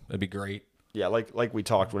find them. That'd be great. Yeah, like we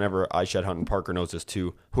talked whenever I shed hunt, and Parker knows this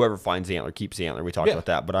too. Whoever finds the antler keeps the antler. We talked Yeah. about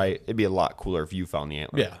that, but it'd be a lot cooler if you found the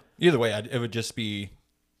antler. Yeah. Either way, it would just be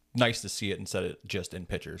nice to see it instead of just in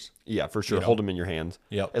pictures. Yeah, for sure. know. Hold them in your hands.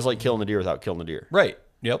 Yep. It's like killing a deer without killing a deer. Right.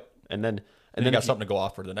 Yep. And then And then you got if you- something to go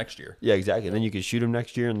off for the next year. Yeah, exactly. And then you can shoot them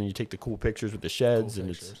next year, and then you take the cool pictures with the sheds, and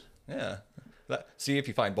it's Yeah. See if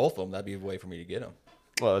you find both of them. That'd be a way for me to get them.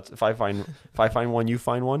 well. If I find one, you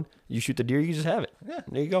find one. You shoot the deer, you just have it. Yeah.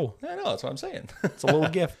 There you go. I know. That's what I'm saying. It's a little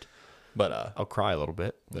gift. But I'll cry a little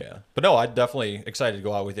bit. yeah. But no, I'm definitely excited to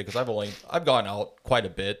go out with you because I've gone out quite a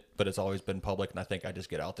bit, but it's always been public, and I think I just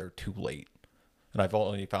get out there too late. And I've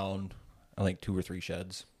only found I think 2 or 3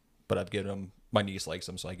 sheds, but I've given them. My niece likes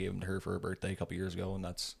them, so I gave them to her for her birthday a couple years ago, and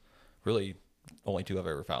that's really only 2 I've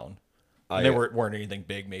ever found. And they weren't anything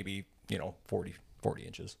big, maybe 40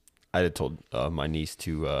 inches. I had told my niece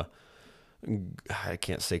to. I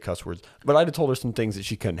can't say cuss words, but I'd have told her some things that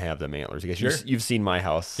she couldn't have them antlers. I guess Sure. you've seen my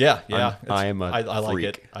house. Yeah. I am a I like freak.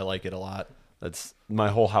 it. I like it a lot. That's my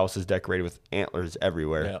whole house is decorated with antlers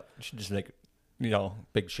everywhere. Yeah. You should just make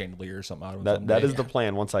big chandelier or something out of them. That is the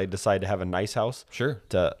plan once I decide to have a nice house. Sure.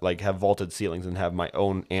 To like have vaulted ceilings and have my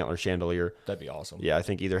own antler chandelier. That'd be awesome. Yeah, I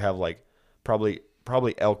think either have like probably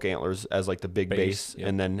elk antlers as like the big base, yep.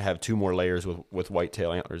 and then have 2 more layers with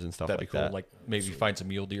whitetail antlers and stuff That'd like be cool. that. Like maybe find some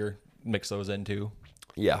mule deer, mix those in too.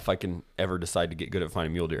 Yeah, if I can ever decide to get good at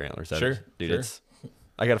finding mule deer antlers. Sure, Dude, sure.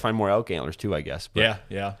 I got to find more elk antlers too, I guess. But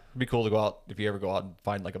Yeah. It'd be cool to go out if you ever go out and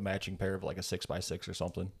find like a matching pair of like a 6x6 or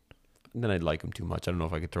something. then I'd like them too much. I don't know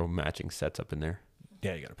if I could throw matching sets up in there.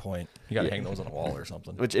 Yeah, you got a point. You got to hang those on a wall or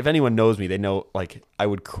something. Which, if anyone knows me, they know like I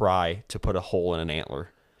would cry to put a hole in an antler.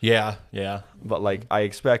 Yeah. But like I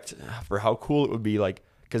expect for how cool it would be, like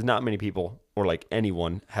because not many people or like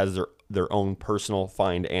anyone has their own personal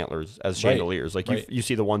find antlers as chandeliers. Like right. you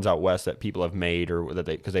see the ones out west that people have made or that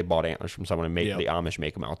because they bought antlers from someone and made Yep. the Amish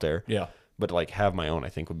make them out there. Yeah. But to, like have my own, I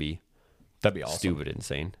think would be That'd be awesome. stupid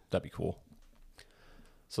insane. That'd be cool.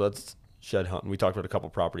 So that's shed hunting. We talked about a couple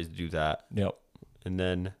properties to do that. Yep. And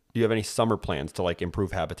then, do you have any summer plans to like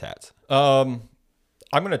improve habitats? I'm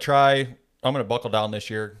gonna buckle down this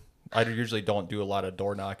year. I usually don't do a lot of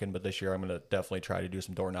door knocking, but this year I'm gonna definitely try to do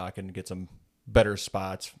some door knocking and get some better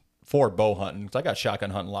spots for bow hunting. 'Cause I got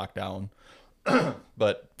shotgun hunting locked down,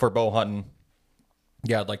 but for bow hunting,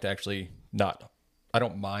 yeah, I'd like to actually not. I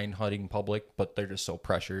don't mind hunting public, but they're just so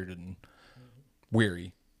pressured and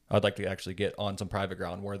weary. I'd like to actually get on some private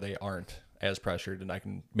ground where they aren't as pressured, and I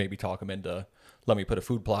can maybe talk them into let me put a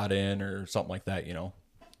food plot in or something like that.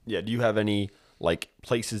 Yeah. Do you have any like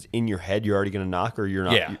places in your head you're already going to knock, or you're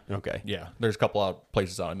not? Yeah. Okay. Yeah, there's a couple of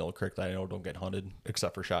places out in Middle Creek that I know don't get hunted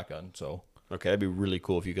except for shotgun. So Okay. That'd be really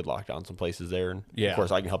cool if you could lock down some places there. And Yeah. of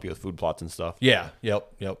course, I can help you with food plots and stuff. yeah, yep.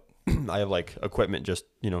 I have like equipment just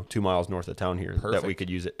 2 miles north of town here that we Perfect. could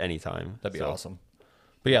use at any time. That'd be So, awesome.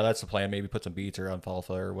 But yeah, that's the plan. Maybe put some beets or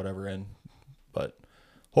alfalfa or whatever in. But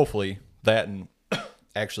hopefully that and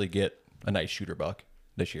actually get a nice shooter buck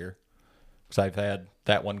this year. Because I've had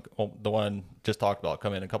that one, the one just talked about,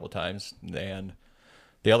 come in a couple of times. And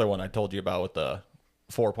the other one I told you about with the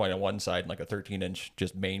 4 point on one side and like a 13-inch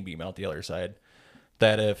just main beam out the other side.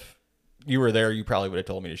 That if you were there, you probably would have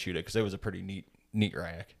told me to shoot it because it was a pretty neat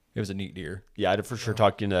rack. It was a neat deer. Yeah, I'd for sure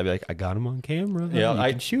talk to you, and I'd be like, I got him on camera. Yeah,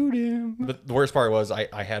 I can shoot him. But the worst part was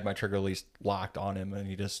I had my trigger release locked on him, and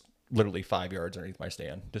he just literally 5 yards underneath my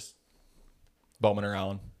stand, just bumming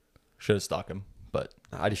around. Should have stuck him, but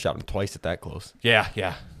I just shot him twice at that close.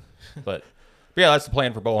 yeah. But yeah, that's the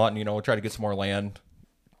plan for bow hunting. We'll try to get some more land,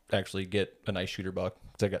 actually get a nice shooter buck.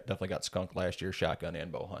 'Cause I definitely got skunked last year, shotgun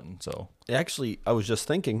and bow hunting. So Actually, I was just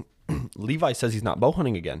thinking, Levi says he's not bow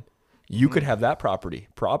hunting again. You could have that property,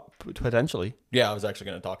 potentially. yeah, I was actually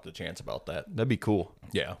going to talk to Chance about that. That'd be cool.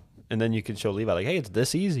 Yeah. And then you can show Levi, like, hey, it's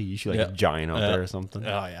this easy. You shoot like a giant out there or something.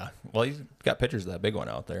 Oh yeah. Well, he's got pictures of that big one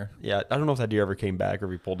out there. Yeah, I don't know if that deer ever came back or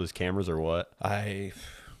if he pulled his cameras or what. I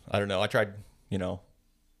don't know. I tried, in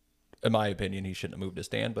my opinion, he shouldn't have moved his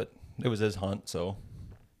stand, but it was his hunt, so.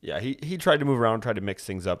 Yeah, he tried to move around, tried to mix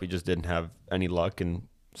things up. He just didn't have any luck, and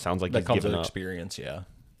sounds like That he's comes given with up. experience, yeah.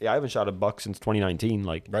 Yeah, I haven't shot a buck since 2019.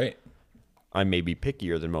 Like, Right. I may be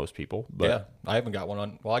pickier than most people, but yeah, I haven't got one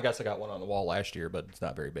on. Well, I guess I got one on the wall last year, but it's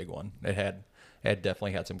not a very big one. It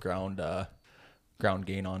definitely had some ground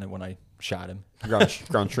gain on it when I shot him.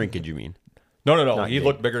 ground shrinkage, you mean? No. Not He gain.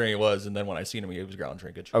 looked bigger than he was, and then when I seen him, he was ground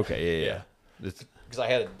shrinkage. Okay, yeah. It's,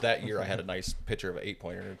 Because that year I had a nice picture of an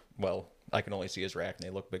 8-pointer. Well, I can only see his rack, and they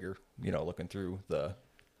look bigger. Looking through the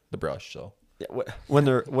brush. So yeah, when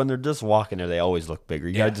they're just walking there, they always look bigger.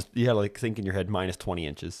 You Yeah. gotta like think in your head minus 20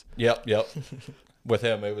 inches. yep. With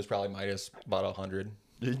him, it was probably minus about 100.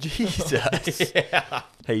 Jesus. Yeah.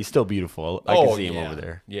 Hey, he's still beautiful. I can see him over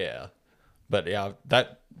there. Yeah, but yeah,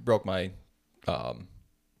 that broke my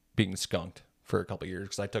being skunked for a couple of years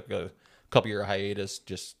because I took a couple year hiatus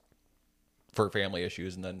just for family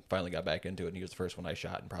issues, and then finally got back into it. And he was the first one I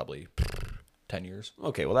shot in probably 10 years.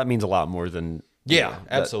 Okay, well that means a lot more than Yeah,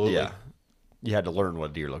 absolutely. Yeah, you had to learn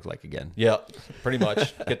what deer look like again. Yeah, pretty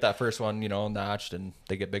much. Get that first one, notched, and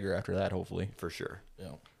they get bigger after that, hopefully. For sure.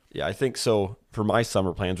 Yeah. Yeah, I think so. For my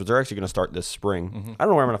summer plans, which are actually going to start this spring, I don't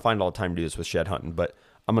know where I'm going to find all the time to do this with shed hunting, but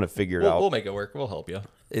I'm going to figure it out. We'll make it work. We'll help you.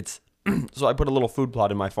 It's so I put a little food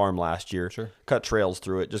plot in my farm last year. Sure. Cut trails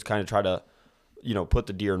through it, just kind of try to, put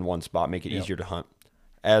the deer in one spot, make it easier to hunt.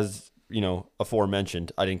 As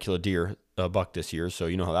aforementioned, I didn't kill a buck this year, so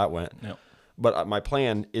you know how that went. Yep. But my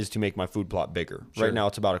plan is to make my food plot bigger. Sure. Right now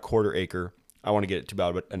it's about a quarter acre. I want to get it to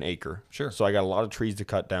about an acre. Sure. So I got a lot of trees to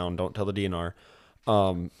cut down. Don't tell the DNR.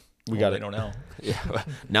 We got They it. don't know. Yeah,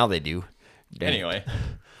 now they do. Dang. Anyway,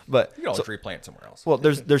 But you can always replant somewhere else. well,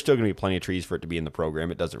 there's still going to be plenty of trees for it to be in the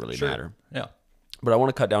program. It doesn't really Sure. matter. Yeah. But I want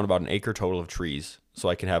to cut down about an acre total of trees so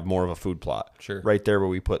I can have more of a food plot. Sure. Right there where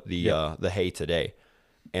we put the hay today.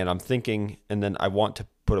 And I'm thinking, and then I want to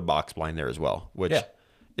put a box blind there as well, which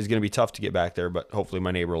is going to be tough to get back there, but hopefully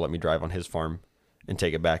my neighbor will let me drive on his farm and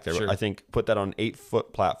take it back there. Sure. But I think put that on an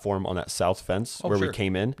 8-foot platform on that south fence where we sure.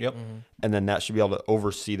 came in. Yep. And then that should be able to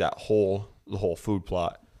oversee the whole food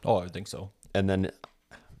plot. Oh, I think so. And then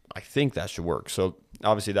I think that should work. So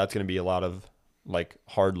obviously that's going to be a lot of like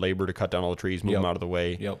hard labor to cut down all the trees, move them out of the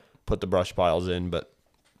way, put the brush piles in. But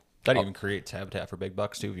That even creates habitat for big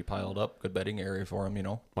bucks too. If you pile it up, good bedding area for them. I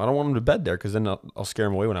don't want them to bed there because then I'll scare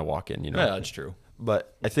them away when I walk in. Yeah, that's true.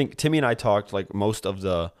 But I think Timmy and I talked like most of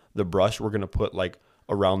the brush we're going to put like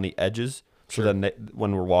around the edges. So then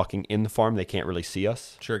when we're walking in the farm, they can't really see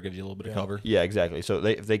us. Sure, it gives you a little bit of cover. Yeah, exactly. So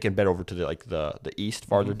if they can bed over to the east,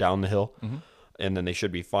 farther down the hill, and then they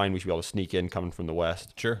should be fine. We should be able to sneak in coming from the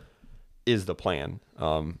west. Sure. Is the plan.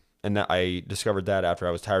 And that I discovered that after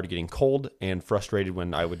I was tired of getting cold and frustrated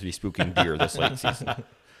when I would be spooking deer this late season.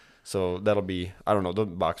 So that'll be, I don't know, the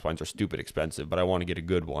box blinds are stupid expensive, but I want to get a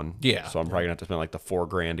good one. Yeah. So I'm probably gonna have to spend like the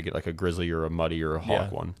 $4,000 to get like a grizzly or a muddy or a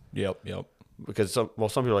hawk one. Yep. Because some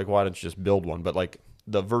people are like, why don't you just build one? But like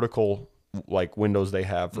the vertical like windows they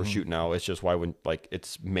have for shooting now, it's just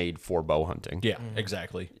it's made for bow hunting. Yeah,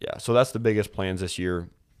 exactly. Yeah. So that's the biggest plans this year.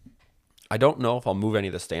 I don't know if I'll move any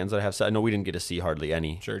of the stands that I have set. I know we didn't get to see hardly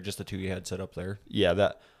any. Sure, just the two you had set up there.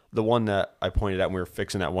 Yeah, the one that I pointed at when we were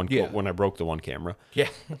fixing that one when I broke the one camera. Yeah.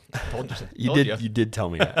 Told you. You did tell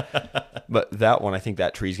me that. But that one, I think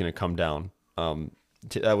that tree's going to come down.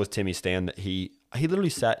 That was Timmy's stand that he literally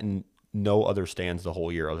sat in no other stands the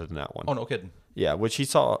whole year other than that one. Oh, no kidding. Yeah, which he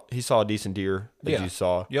saw a decent deer as you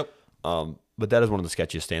saw. Yep. But that is one of the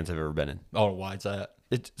sketchiest stands I've ever been in. Oh, why's that?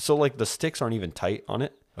 So like the sticks aren't even tight on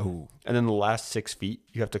it. Oh. And then the last 6 feet,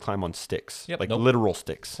 you have to climb on sticks. Yep, like nope. literal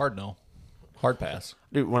sticks. Hard no. Hard pass.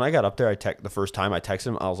 Dude, when I got up there, the first time I texted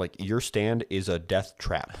him, I was like, your stand is a death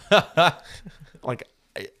trap. Like,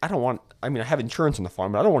 I don't want, I have insurance on the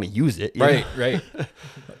farm, but I don't want to use it. you know? Right.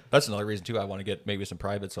 That's another reason too. I want to get maybe some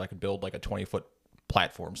private so I could build like a 20-foot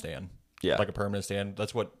platform stand. Yeah. Like a permanent stand.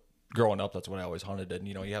 That's what growing up, that's what I always hunted. And,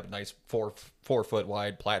 you know, you have a nice 4 foot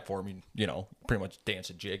wide platform, you know, pretty much dance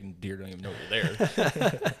a jig and deer don't even know you're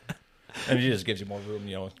there. And it just gives you more room,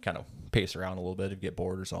 you know, kind of pace around a little bit if you get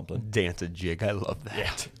bored or something. Dance a jig. I love that.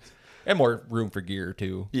 Yeah. And more room for gear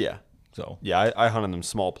too. Yeah. So Yeah, I hunt on them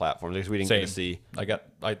small platforms because we didn't get to see.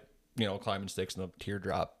 I you know, climbing sticks and the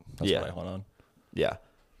teardrop. That's Yeah. what I hunt on. Yeah.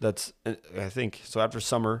 That's, I think, so after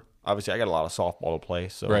summer, obviously I got a lot of softball to play.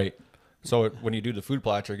 So Right. So when you do the food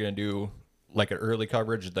plots, you're going to do like an early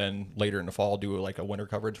coverage, then later in the fall, do like a winter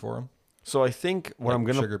coverage for them. So I think what Like I'm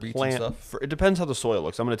going sugar to beets and plant, stuff? it depends how the soil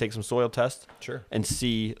looks. I'm going to take some soil tests. Sure. And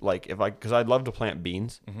see, like, because I'd love to plant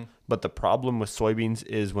beans. Mm-hmm. But the problem with soybeans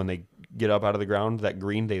is when they get up out of the ground, that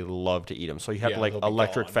green, they love to eat them. So you have Yeah, to, like, they'll be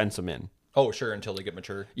electric gone. fence them in. Oh, sure. Until they get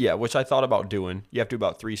mature. Yeah, which I thought about doing. You have to do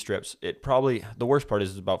about 3 strips. It probably, the worst part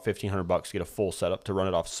is it's about $1,500 to get a full setup to run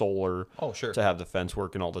it off solar. Oh, sure. To have the fence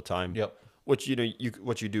working all the time. Yep. Which, you know,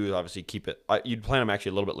 what you do is obviously keep it, you'd plant them actually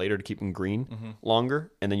a little bit later to keep them green Mm-hmm.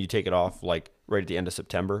 longer. And then you take it off like right at the end of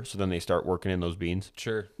September. So then they start working in those beans.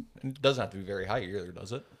 Sure. It doesn't have to be very high either,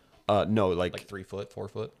 does it? No, like, Like 3 foot, 4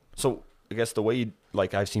 foot. so I guess the way you,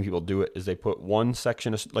 like I've seen people do it is they put one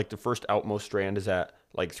section of, like the first outmost strand is at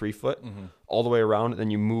like 3 foot all the way around. And then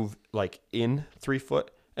you move like in 3 foot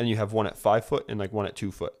and you have one at 5 foot and like one at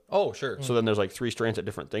 2 foot. Oh, sure. So then there's like 3 strands at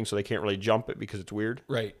different things. So they can't really jump it because it's weird.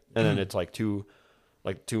 Right. And then it's like too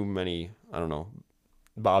many, I don't know,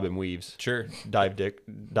 bob and weaves. Sure. Dive,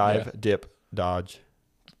 Yeah. dip, dodge.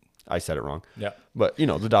 I said it wrong. Yeah. But you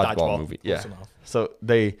know, the dodgeball Dodgeball. movie. Yeah. enough. So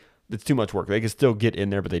it's too much work. They can still get in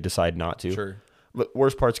there, but they decide not to. Sure. But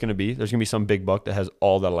worst part's going to be there's going to be some big buck that has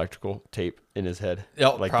all that electrical tape in his head.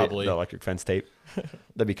 Yep, like probably. the electric fence tape.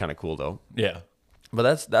 That'd be kind of cool though. Yeah.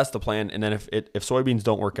 But that's the plan. And then if soybeans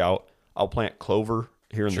don't work out, I'll plant clover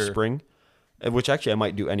here in the Sure. spring, which actually I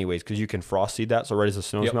might do anyways because you can frost seed that. So right as the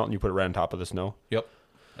snow's Yep. melting, you put it right on top of the snow. Yep.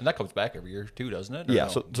 And that comes back every year too, doesn't it? Or Yeah, no?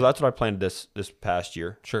 so that's what I planted this past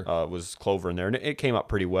year. Sure. Was clover in there, and it came up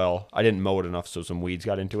pretty well. I didn't mow it enough, so some weeds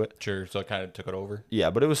got into it. Sure. So it kind of took it over. Yeah,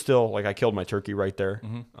 but it was still like I killed my turkey right there,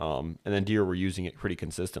 Mm-hmm. and then deer were using it pretty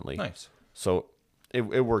consistently. Nice. So it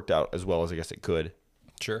worked out as well as I guess it could.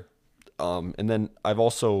 Sure. And then I've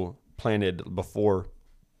also planted before.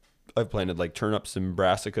 I've planted like turnips and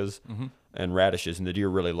brassicas and radishes, and the deer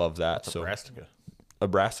really love that. So Brassica. a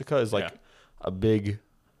brassica is like Yeah. a big,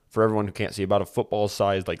 for everyone who can't see, about a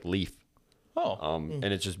football-sized like leaf. Oh, And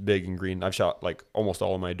it's just big and green. I've shot like almost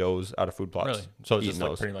all of my does out of food plots. really? So it's eating just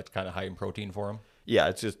like those. pretty much kind of high in protein for them. Yeah,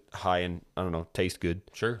 it's just high and I don't know, taste good.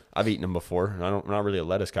 Sure. I've eaten them before, and I'm not really a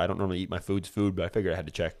lettuce guy. I don't normally eat my food, but I figured I had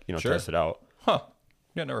to check, Sure. test it out. Huh.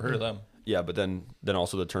 Yeah, never heard of them. Yeah, but then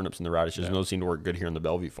also the turnips and the radishes, and those seem to work good here in the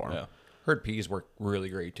Bellevue farm. Yeah. Heard peas work really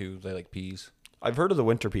great too. They like peas. I've heard of the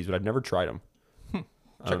winter peas, but I've never tried them.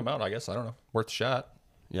 Check them out, I guess. I don't know. Worth a shot.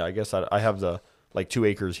 Yeah, I guess I have the like 2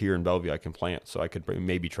 acres here in Bellevue I can plant, so I could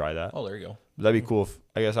maybe try that. Oh, there you go. That'd be cool.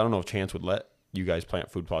 I don't know if Chance would let you guys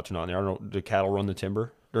plant food plots or not in there. I don't know. Do cattle run the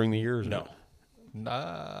timber during the years? No.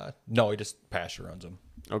 No, he just pasture runs them.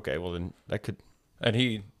 Okay, well then that could.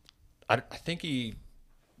 And I think he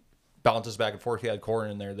bounces back and forth. He had corn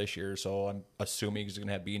in there this year, so I'm assuming he's going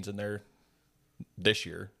to have beans in there this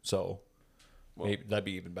year. So maybe that'd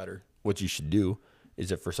be even better. What you should do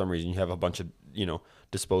is if for some reason you have a bunch of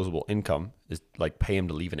disposable income, is like pay him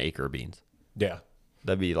to leave an acre of beans. Yeah.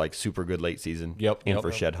 That'd be like super good late season. Yep, And yep.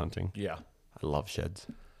 for shed hunting. Yeah. I love sheds.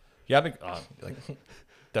 Yeah, I'm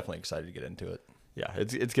definitely excited to get into it. Yeah,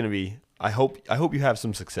 it's gonna be. I hope you have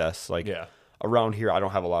some success. Like Yeah. around here, I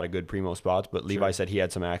don't have a lot of good primo spots, but Levi Sure. said he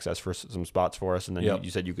had some access for some spots for us, and then Yep.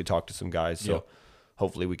 you said you could talk to some guys. So Yep.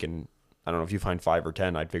 hopefully we can. I don't know if you find 5 or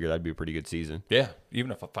 10. I'd figure that'd be a pretty good season. Yeah.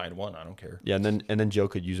 Even if I find one, I don't care. Yeah, and then Joe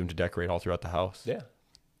could use them to decorate all throughout the house. Yeah.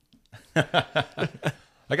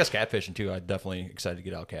 I guess catfishing too. I'm definitely excited to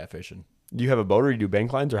get out catfishing. Do you have a boat or do you do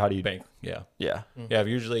bank lines or how do you? Bank. Yeah. Yeah. Yeah.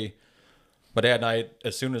 Usually, my dad and I,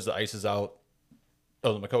 as soon as the ice is out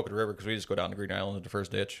of the Maquoketa River, because we just go down to Green Island at the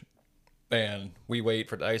first ditch, and we wait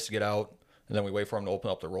for the ice to get out, and then we wait for them to open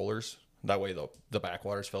up the rollers. That way, the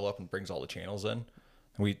backwaters fill up and brings all the channels in. And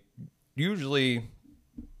we usually,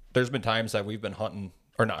 there's been times that we've been hunting,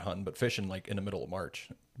 or not hunting, but fishing like in the middle of March.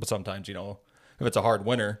 But sometimes, if it's a hard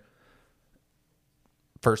winter,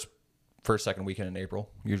 first second weekend in April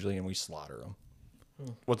usually, and we slaughter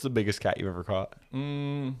them. What's the biggest cat you've ever caught?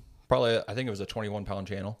 Probably, I think it was a 21-pound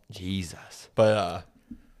channel. Jesus. But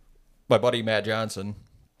my buddy Matt Johnson,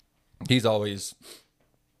 he's always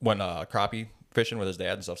went crappie fishing with his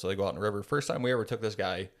dad and stuff. So they go out in the river. First time we ever took this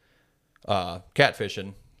guy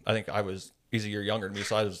catfishing, I think he's a year younger than me,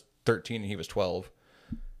 so I was 13 and he was 12.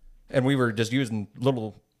 And we were just using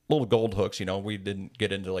little little gold hooks. You know, we didn't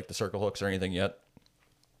get into like the circle hooks or anything yet.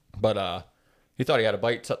 But he thought he had a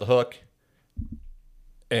bite, set the hook,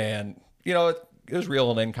 and you know it was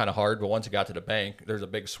reeling in kind of hard. But once it got to the bank, there's a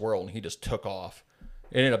big swirl, and he just took off.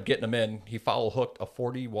 It ended up getting him in. He foul hooked a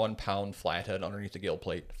 41-pound flathead underneath the gill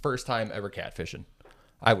plate. First time ever catfishing.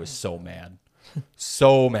 I was so mad.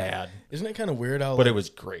 So mad. Isn't it kind of weird how? But it was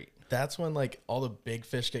great. That's when like all the big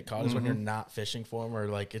fish get caught is when you're not fishing for them, or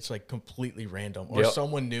like it's like completely random, or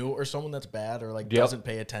someone new, or someone that's bad, or like doesn't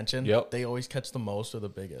pay attention. They always catch the most or the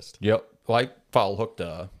biggest. Well, I foul hooked.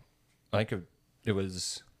 I think it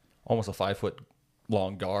was almost a 5-foot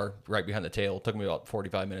long gar right behind the tail. It took me about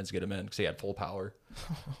 45 minutes to get him in because he had full power.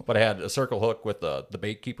 But I had a circle hook with the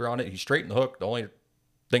bait keeper on it. He straightened the hook. The only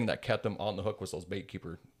thing that kept him on the hook was those bait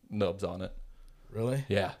keeper nubs on it. Really?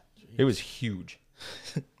 Yeah. Jeez. It was huge.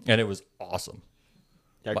 And it was awesome.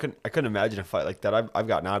 Yeah, I couldn't imagine a fight like that. I've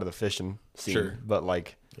gotten out of the fishing scene, but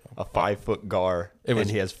like a 5-foot gar, and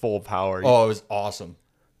he has full power. Oh, it was awesome.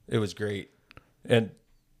 It was great. And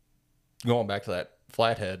going back to that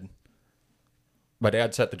flathead, my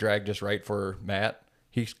dad set the drag just right for Matt.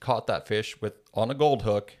 He caught that fish on a gold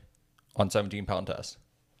hook on 17-pound test.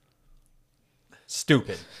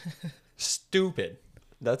 Stupid. Stupid.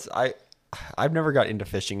 I've never got into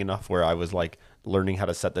fishing enough where I was like learning how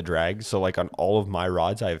to set the drag. So like on all of my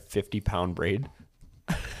rods, I have 50-pound braid.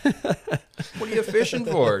 What are you fishing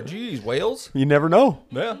for? Jeez, whales? You never know.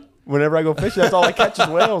 Yeah. Whenever I go fishing, that's all I catch is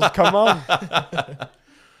whales. Come on.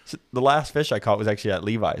 So the last fish I caught was actually at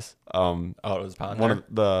Levi's. It was pond. One of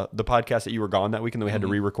the podcast that you were gone that weekend that we had to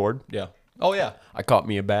re-record. Yeah. Oh yeah. I caught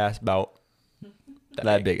me a bass about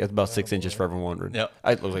that big. That's about 6 inches for everyone wondering. Yep.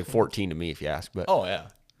 It was like 14 to me if you ask. But oh yeah.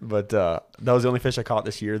 But that was the only fish I caught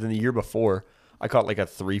this year. Then the year before, I caught like a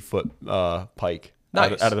 3-foot pike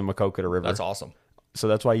out of the Maquoketa River. That's awesome. So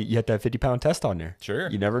that's why you have to have 50-pound test on there. Sure.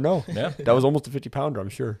 You never know. Yeah. That was almost a 50-pounder, I'm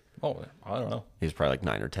sure. Oh, I don't know. He was probably like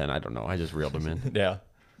 9 or 10. I don't know. I just reeled him in. Yeah.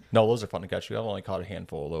 No, those are fun to catch. I've only caught a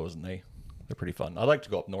handful of those, and they're pretty fun. I'd like to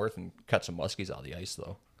go up north and catch some muskies out of the ice,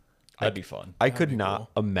 though. That'd be fun. I could not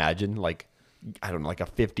imagine like, I don't know, like a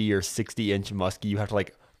 50 or 60-inch muskie. You have to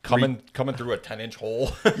like coming through a 10-inch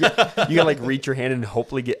hole. You gotta like reach your hand and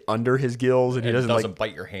hopefully get under his gills, and he doesn't like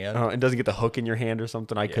bite your hand. And doesn't get the hook in your hand or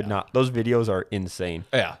something. I could not. Those videos are insane.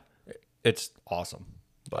 Yeah, it's awesome.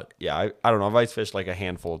 But yeah, I don't know. I've ice fished like a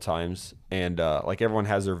handful of times, and like everyone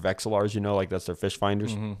has their Vexilars, like that's their fish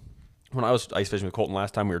finders. When I was ice fishing with Colton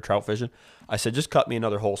last time, we were trout fishing. I said, just cut me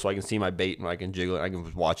another hole so I can see my bait and I can jiggle it. I can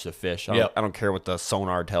just watch the fish. I don't care what the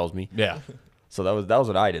sonar tells me. Yeah. So that was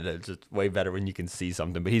what I did. It's just way better when you can see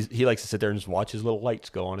something. But he likes to sit there and just watch his little lights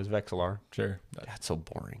go on his Vexilar. Sure. That's so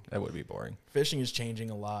boring. That would be boring. Fishing is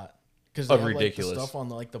changing a lot because they have ridiculous. like the stuff on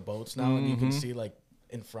the boats now, and you can see like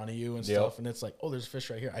in front of you and stuff, and it's like, oh, there's a fish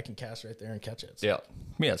right here. I can cast right there and catch it. So yeah.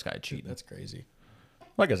 Me, that's kind of cheating. That's crazy.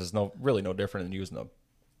 Well, I guess it's really no different than using a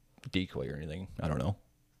decoy or anything. I don't know.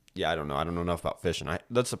 Yeah, I don't know. I don't know enough about fishing.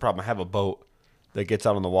 That's the problem. I have a boat that gets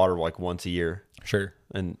out on the water like once a year. Sure.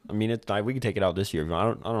 And I mean, we can take it out this year. I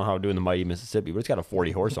don't know how to do in the mighty Mississippi, but it's got a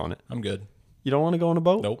 40 horse on it. I'm good. You don't want to go on a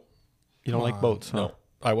boat? Nope. You don't like boats? Huh? No.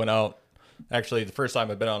 I went out. Actually, the first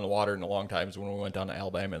time I've been on the water in a long time is when we went down to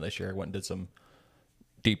Alabama this year. I went and did some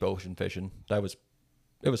deep ocean fishing. It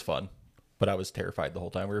was fun, but I was terrified the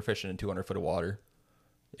whole time. We were fishing in 200 foot of water.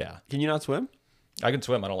 Yeah. Can you not swim? I can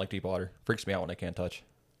swim. I don't like deep water. Freaks me out when I can't touch.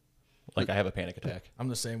 Like I have a panic attack. I'm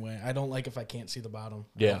the same way. I don't like if I can't see the bottom.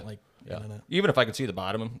 Yeah. I don't like in it. Even if I can see the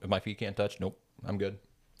bottom, if my feet can't touch, nope, I'm good.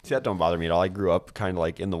 See, that don't bother me at all. I grew up kind of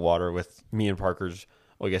like in the water with me and Parker's,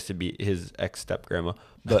 well, I guess it'd be his ex-step-grandma.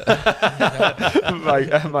 But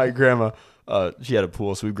my grandma, she had a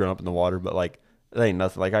pool, so we've grown up in the water. But like, it ain't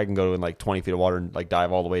nothing. Like I can go in like 20 feet of water and like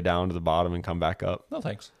dive all the way down to the bottom and come back up. No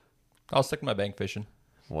thanks. I'll stick to my bank fishing.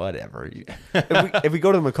 Whatever. If we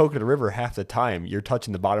go to the Maquoketa River, half the time you're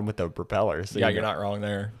touching the bottom with the propeller. So yeah, you're not wrong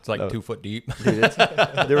there. It's like 2 foot deep. Dude,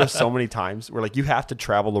 there were so many times where like you have to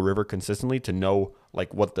travel the river consistently to know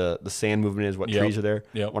like what the sand movement is, what trees are there.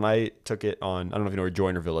 Yep. When I took it on, I don't know if you know where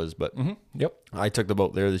Joinerville is, but Yep. I took the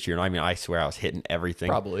boat there this year, and I mean, I swear I was hitting everything.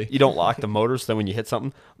 Probably. You don't lock the motor, so then when you hit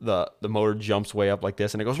something, the motor jumps way up like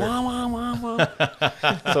this, and it goes wah wah wah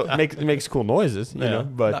wah. So it makes cool noises, you know.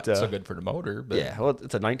 But not so good for the motor. But yeah, well,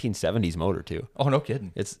 it's a 1970s motor too. Oh, no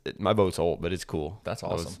kidding. My boat's old, but it's cool. That's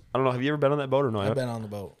awesome. I don't know. Have you ever been on that boat or no? I've been on the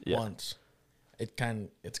boat once. It's kind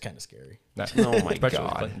of scary. Oh my Especially God.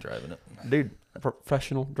 with Clinton driving it. Dude,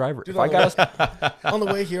 professional driver. Dude, if I got on the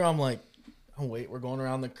way here, I'm like, oh wait, we're going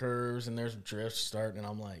around the curves and there's drifts starting, and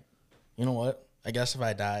I'm like, you know what? I guess if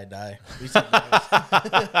I die, I die. At least I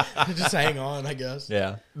die. Just hang on, I guess.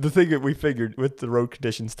 Yeah. The thing that we figured with the road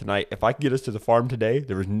conditions tonight, if I could get us to the farm today,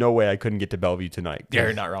 there was no way I couldn't get to Bellevue tonight. Yeah,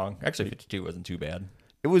 you're not wrong. Actually, 52 wasn't too bad.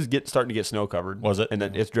 It was starting to get snow covered. Was it? And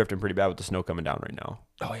then it's drifting pretty bad with the snow coming down right now.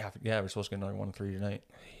 Oh, yeah. Yeah, we're supposed to get another 1-3 tonight.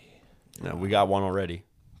 No, we got one already.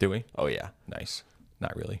 Do we? Oh, yeah. Nice.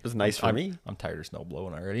 Not really. It was nice for me. I'm tired of snow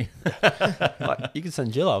blowing already. You can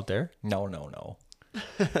send Jill out there. No.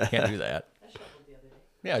 Can't do that.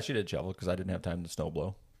 Yeah, she did shovel because I didn't have time to snow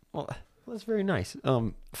blow. Well, that's very nice.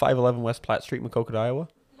 511 West Platte Street, Maquoketa, Iowa.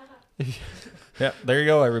 Yeah, there you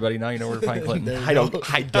go, everybody. Now you know where to find Clinton. I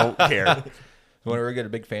don't care. Whenever we get a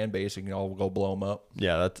big fan base, you can all go blow them up.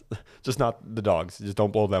 Yeah, that's just not the dogs. Just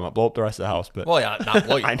don't blow them up. Blow up the rest of the house. But Well, yeah, not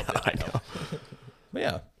blow you I up. know. But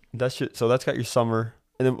yeah. So that's got your summer,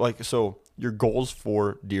 and then so your goals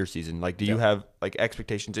for deer season. Like, do you have like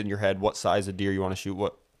expectations in your head? What size of deer you want to shoot?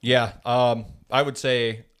 What? Yeah, I would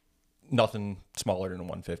say nothing smaller than a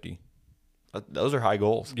 150. Those are high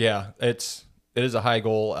goals. Yeah, it is a high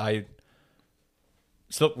goal.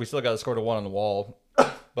 We still got to score to one on the wall,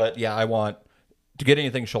 but yeah, I want to get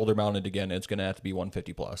anything shoulder mounted again. It's going to have to be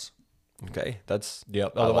 150 plus. Okay, that's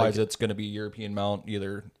Yep. Otherwise, it's going to be European mount,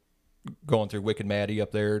 either going through Wicked Maddie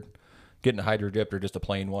up there, getting a hydro dipped, or just a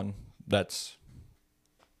plain one. It's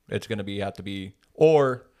going to have to be,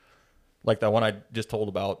 or like that one I just told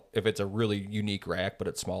about. If it's a really unique rack but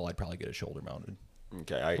it's small, I'd probably get a shoulder mounted.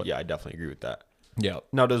 okay. I definitely agree with that. Yeah.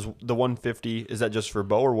 Now, does the 150 is that just for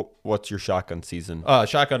bow, or what's your shotgun season?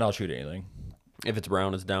 Shotgun, I'll shoot anything. If it's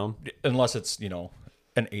brown, it's down. Unless it's,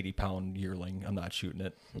 an 80-pound yearling. I'm not shooting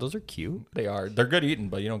it. Those are cute. They are. They're good eating,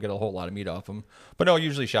 but you don't get a whole lot of meat off them. But no,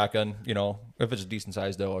 usually shotgun, if it's a decent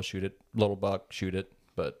size doe, I'll shoot it. Little buck, shoot it.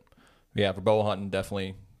 But yeah, for bow hunting,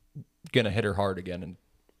 definitely going to hit her hard again and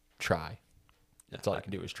try. That's all I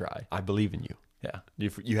can do is try. I believe in you. Yeah.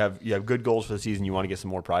 You have good goals for the season. You want to get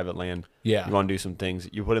some more private land. Yeah. You want to do some things.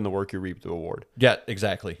 You put in the work, you reap the reward. Yeah,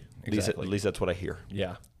 exactly. At least that's what I hear.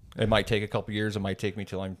 Yeah. It might take a couple years. It might take me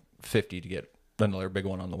till I'm 50 to get another big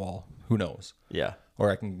one on the wall. Who knows? Yeah. Or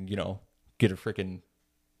I can, get a freaking,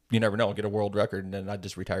 you never know, get a world record, and then I'd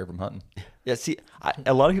just retire from hunting. Yeah. See,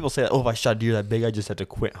 a lot of people say, "Oh, if I shot a deer that big, I just had to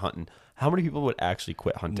quit hunting." How many people would actually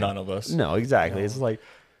quit hunting? None of us. No, exactly. No. It's like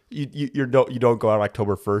you don't go out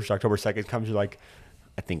October 1st, October 2nd comes. You're like,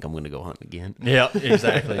 I think I'm going to go hunt again. Yeah,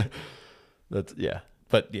 exactly. But yeah,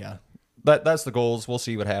 that's the goals. We'll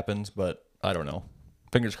see what happens, but I don't know.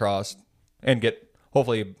 Fingers crossed, and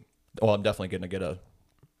hopefully. Well, I'm definitely going to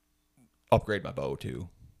upgrade my bow too.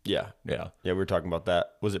 Yeah. Yeah. We were talking about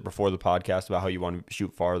that. Was it before the podcast about how you want to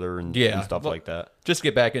shoot farther and stuff like that? Just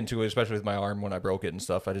get back into it, especially with my arm when I broke it and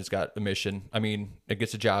stuff. I just got a mission. I mean, it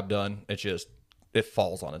gets the job done. It's just, it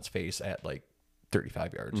falls on its face at like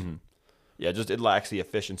 35 yards. Mm-hmm. Yeah, just it lacks the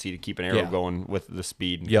efficiency to keep an arrow going with the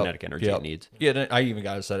speed and kinetic energy it needs. Yeah, I even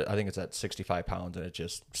got it set. I think it's at 65 pounds, and it's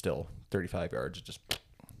just still 35 yards. It just...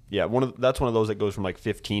 Yeah, that's one of those that goes from like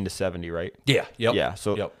 15 to 70, right? Yeah. Yep. Yeah.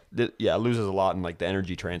 So it loses a lot in like the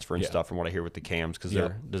energy transfer and stuff from what I hear with the cams because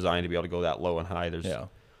they're designed to be able to go that low and high.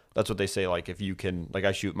 That's what they say. Like if you can, like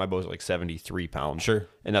I shoot my bow's like 73 pounds. Sure.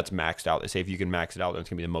 And that's maxed out. They say if you can max it out, then it's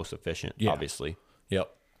gonna be the most efficient. Yeah. Obviously.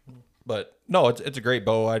 Yep. But no, it's a great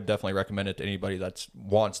bow. I'd definitely recommend it to anybody that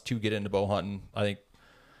wants to get into bow hunting. I think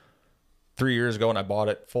 3 years ago when I bought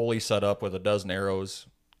it fully set up with a dozen arrows,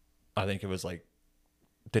 I think it was like.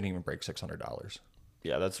 Didn't even break $600.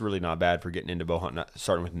 Yeah, that's really not bad for getting into bow hunting,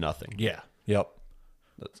 starting with nothing. Yeah. Yep.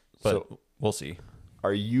 So we'll see.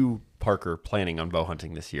 Are you, Parker, planning on bow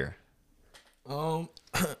hunting this year? I'm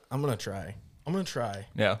gonna try.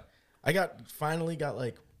 Yeah. I finally got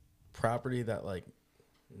like property that like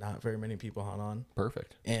not very many people hunt on.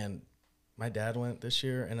 Perfect. And my dad went this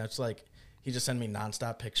year, and it's like he just sent me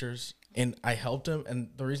nonstop pictures. And I helped him, and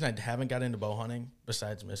the reason I haven't got into bow hunting,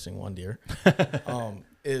 besides missing one deer,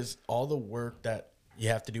 is all the work that you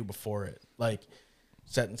have to do before it, like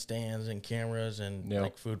setting stands and cameras and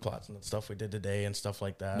like food plots and the stuff we did today and stuff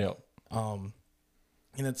like that. Yep.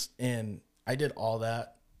 And I did all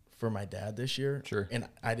that for my dad this year. Sure. And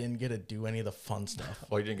I didn't get to do any of the fun stuff.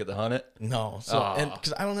 Oh, you didn't get to hunt it? No. So and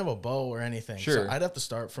because I don't have a bow or anything, sure. So I'd have to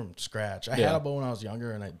start from scratch. I had a bow when I was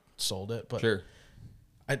younger, and I sold it, but sure.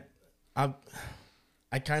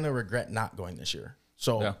 I kind of regret not going this year.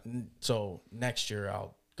 So next year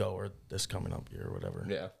I'll go, or this coming up year or whatever.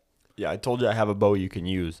 Yeah. Yeah, I told you I have a bow you can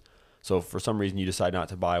use. So if for some reason you decide not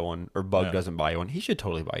to buy one, or Bug doesn't buy you one, he should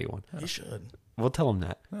totally buy you one. He should. We'll tell him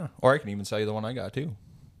that. Yeah. Or I can even sell you the one I got too.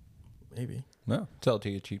 Maybe. No, sell it to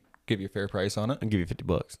you cheap. Give you a fair price on it. I'll give you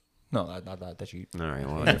 $50. No, not that cheap. All right,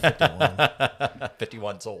 well,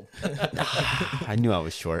 51 sold. I knew I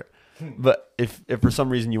was short. But if for some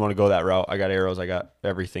reason you want to go that route, I got arrows, I got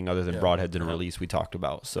everything other than broadheads and release we talked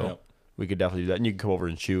about. So we could definitely do that. And you can come over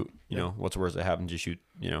and shoot. You know, what's the worst that happens? Just shoot,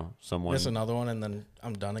 someone. Just another one, and then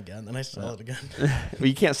I'm done again. Then I sell it again. Well,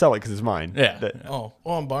 you can't sell it because it's mine. Yeah.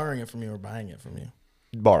 I'm borrowing it from you or buying it from you.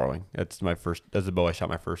 Borrowing. That's the bow I shot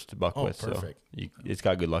my first buck with. Perfect. So it's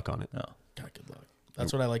got good luck on it. No. God, good luck.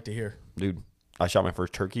 That's what I like to hear. Dude, I shot my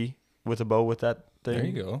first turkey with a bow with that thing. There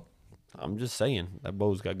you go. I'm just saying that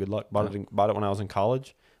bow's got good luck. Bought it when I was in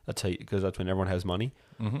college. That's how because that's when everyone has money.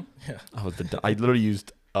 Mm-hmm. Yeah. I literally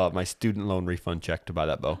used my student loan refund check to buy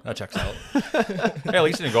that bow. That checks out. Hey, at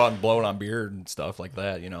least you didn't go out and blow it on beer and stuff like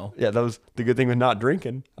that, Yeah, that was the good thing with not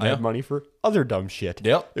drinking. I had money for other dumb shit.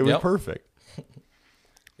 Yep. It was perfect.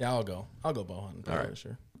 Yeah, I'll go bow hunting. All right,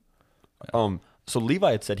 sure. So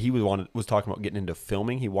Levi had said he was talking about getting into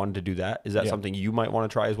filming. He wanted to do that. Is that something you might want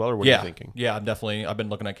to try as well, or what are you thinking? Yeah, I've been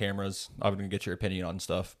looking at cameras. I'm going to get your opinion on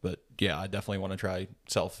stuff, but yeah, I definitely want to try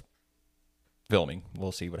self-filming.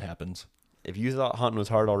 We'll see what happens. If you thought hunting was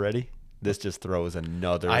hard already, this just throws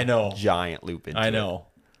another giant loop into it. I know.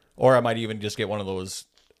 Or I might even just get one of those.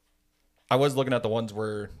 I was looking at the ones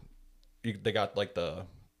where they got like the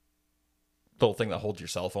little thing that holds your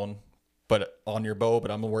cell phone but on your bow, but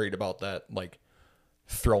I'm worried about that, like,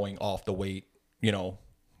 throwing off the weight,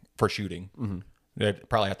 for shooting. Mm-hmm. I'd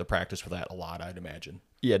probably have to practice with that a lot, I'd imagine.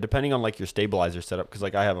 Yeah, depending on like your stabilizer setup, because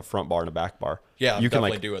like I have a front bar and a back bar. Yeah, I'm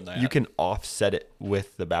definitely like, doing that. You can offset it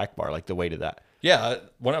with the back bar, like the weight of that. Yeah,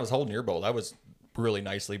 when I was holding your bow, that was really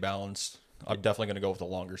nicely balanced. I'm definitely going to go with a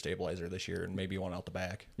longer stabilizer this year and maybe one out the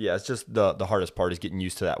back. Yeah, it's just the hardest part is getting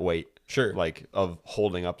used to that weight. Sure. Like of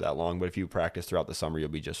holding up that long, but if you practice throughout the summer, you'll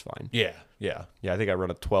be just fine. Yeah. Yeah, I think I run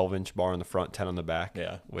a 12-inch bar in the front, 10 on the back.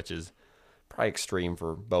 Yeah. Which is probably extreme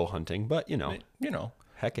for bow hunting, but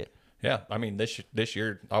heck it. Yeah, I mean this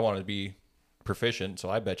year I wanted to be proficient, so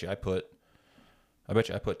I bet you I put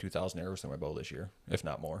 2,000 arrows in my bow this year, if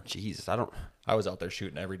not more. Jesus, I was out there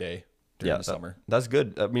shooting every day during the summer. That's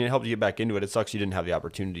good. I mean, it helps you get back into it. It sucks you didn't have the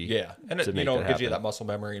opportunity. Yeah, and it gives you that muscle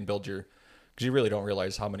memory and build your, because you really don't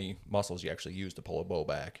realize how many muscles you actually use to pull a bow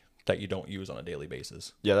back that you don't use on a daily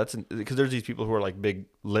basis. Yeah, that's because there's these people who are like big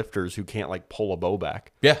lifters who can't like pull a bow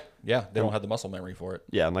back. Yeah, they don't have the muscle memory for it.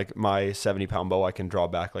 Yeah, and like my 70-pound bow, I can draw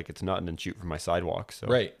back like it's nothing and shoot from my sidewalk. So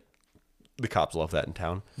right, the cops love that in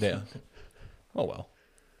town. Yeah. Oh well.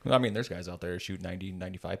 I mean, there's guys out there shoot 90,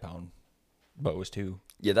 95-pound bows too.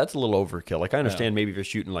 Yeah, that's a little overkill. Like I understand maybe if you're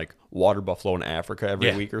shooting like water buffalo in Africa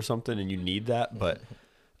every week or something and you need that, but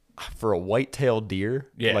for a white-tailed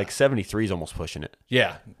deer, like 73 is almost pushing it.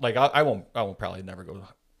 Yeah, like I won't probably never go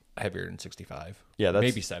heavier than 65. Yeah, that's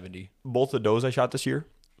maybe 70. Both the does I shot this year,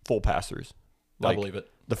 full pass-throughs. Like, I believe it.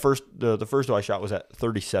 The first doe I shot was at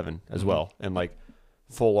 37 as well, and like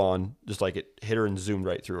full on, just like it hit her and zoomed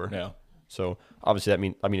right through her. Yeah. So obviously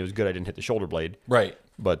it was good I didn't hit the shoulder blade. Right.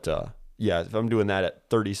 But yeah, if I'm doing that at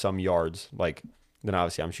 30 some yards, like then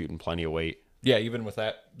obviously I'm shooting plenty of weight. Yeah, even with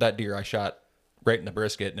that deer I shot right in the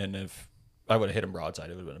brisket, and then if I would have hit him broadside,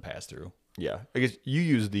 it would have been a pass through. Yeah, I guess you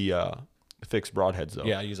use the fixed broadheads though.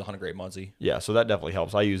 Yeah, I use a 100 grain Munsey. Yeah, so that definitely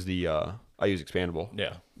helps. I use expandable.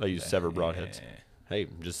 Yeah, I use sever broadheads. Hey,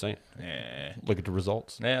 I'm just saying. Look at the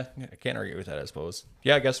results. Yeah, I can't argue with that, I suppose.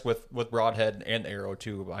 Yeah, I guess with broadhead and arrow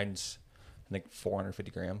too, mine's I think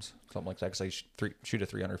 450 grams, something like that, because I shoot a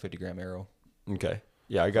 350 gram arrow. Okay.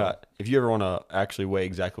 Yeah, if you ever want to actually weigh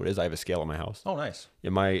exactly what it is, I have a scale in my house. Oh, nice. Yeah,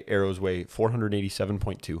 my arrows weigh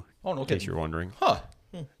 487.2. Oh, no in case you're wondering. Huh.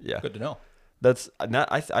 Yeah. Good to know.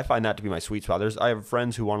 I find that to be my sweet spot. I have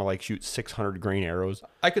friends who want to like shoot 600 grain arrows.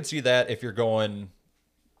 I could see that if you're going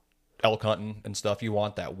elk hunting and stuff, you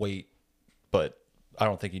want that weight, but I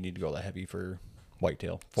don't think you need to go that heavy for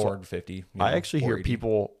whitetail. 450. I actually hear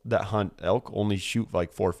people that hunt elk only shoot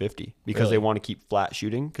like 450 because they want to keep flat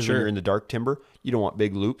shooting. Because when you're in the dark timber, you don't want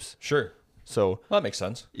big loops. Sure. So that makes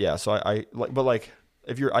sense. Yeah. So I like, but like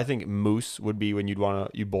I think moose would be when you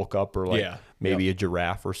bulk up, or like maybe a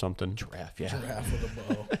giraffe or something. Giraffe with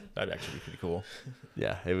a bow. That'd actually be pretty cool.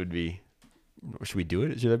 Yeah, it would be. Should we do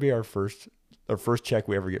it? Should that be our first check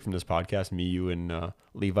we ever get from this podcast? Me, you, and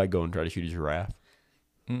Levi go and try to shoot a giraffe.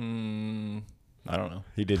 I don't know.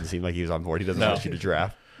 He didn't seem like he was on board. He doesn't want to shoot a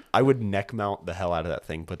giraffe. I would neck mount the hell out of that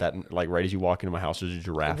thing. Put that like right as you walk into my house, there's a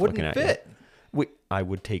giraffe looking at you. I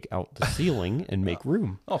would take out the ceiling and make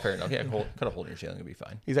room. Oh, fair enough. Yeah, cut a hole in your ceiling would be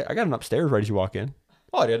fine. He's like, I got an upstairs right as you walk in.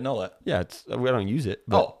 Oh, I didn't know that. Yeah, we don't use it.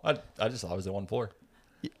 But I just thought it was the one floor.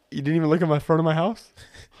 You didn't even look at my front of my house?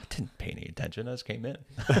 I didn't pay any attention. I just came in.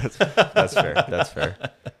 That's fair. That's fair.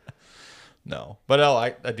 No. But no, I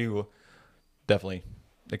do definitely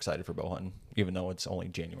excited for bow hunting, even though it's only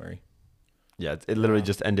January. Yeah, it literally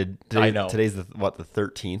just ended. Today, I know. Today's the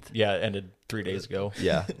 13th. Yeah, it ended 3 days ago.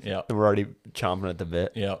 Yeah. Yeah. And we're already chomping at the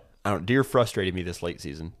bit. Yeah. Deer frustrated me this late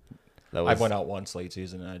season. I went out once late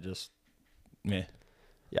season and I just, meh.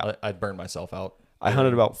 Yeah. I burned myself out. I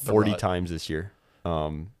hunted about The 40 rut. times this year. I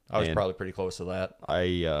was and probably pretty close to that.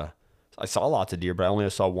 I saw lots of deer, but I only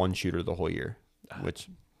saw one shooter the whole year, which,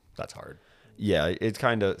 That's hard. yeah, it's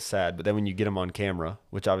kind of sad. But then when you get them on camera,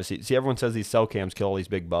 which obviously, see, everyone says these cell cams kill all these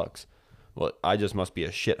big bucks. Well, I just must be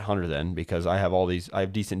a shit hunter then, because I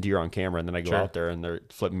have decent deer on camera, and then I go Sure. out there and they're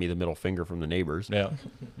flipping me the middle finger from the neighbors. Yeah.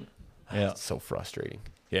 Yeah. It's so frustrating.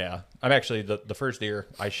 Yeah. I'm actually the first deer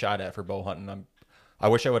I shot at for bow hunting. I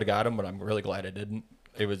wish I would have got him, but I'm really glad I didn't.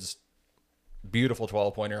 It was beautiful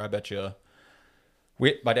 12-pointer. I bet you.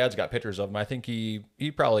 My dad's got pictures of him. I think he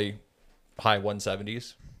probably high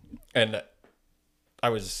 170s, and I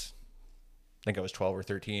think I was 12 or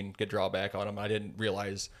 13. Get drawback on him. I didn't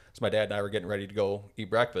realize. So my dad and I were getting ready to go eat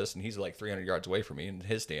breakfast, and he's like 300 yards away from me in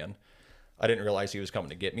his stand. I didn't realize he was coming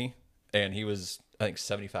to get me, and he was, I think,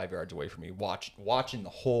 75 yards away from me, watching the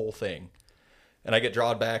whole thing. And I get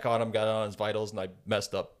drawed back on him, got on his vitals, and I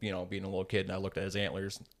messed up, being a little kid, and I looked at his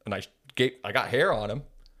antlers, and I got hair on him,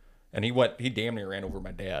 and he damn near ran over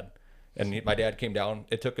my dad. And my dad came down.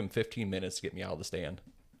 It took him 15 minutes to get me out of the stand.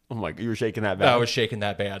 Oh my, you were shaking that bad. I was shaking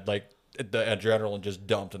that bad. Like, the adrenaline just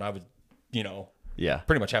dumped, and I was, Yeah.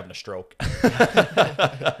 pretty much having a stroke.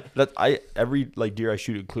 Every deer I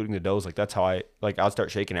shoot, including the does, that's how I'll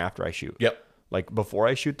start shaking after I shoot. Yep. Like before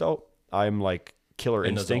I shoot though, I'm like killer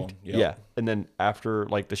In the instinct. zone, yep. Yeah. And then after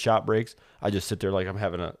the shot breaks, I just sit there like I'm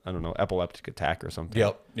having a, I don't know, epileptic attack or something.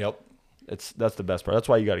 Yep. That's the best part. That's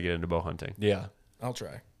why you got to get into bow hunting. Yeah. I'll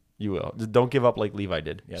try. You will. Just don't give up like Levi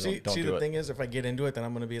did. Yeah. See, Don't do the it. thing is, if I get into it, then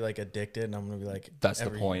I'm gonna be addicted, and I'm gonna be like. That's the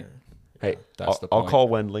every point. year. Hey, That's the I'll point. call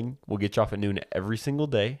Wendling. We'll get you off at noon every single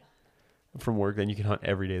day from work. Then you can hunt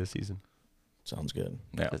every day of the season. Sounds good.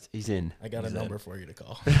 Yeah. He's in. I got a number for you to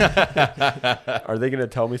call. Are they going to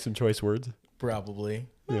tell me some choice words? Probably.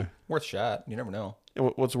 Yeah. Worth shot. You never know.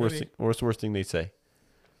 What's the worst Maybe. thing? What's the worst thing they say?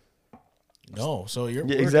 No, so you're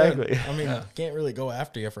Yeah, we're exactly. good. I mean, can't really go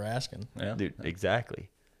after you for asking. Yeah. Dude, exactly.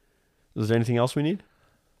 Is there anything else we need?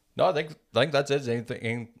 No, I think that's it. Is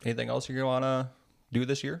anything else you want to do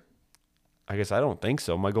this year? I guess I don't think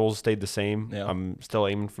so. My goals stayed the same. Yeah. I'm still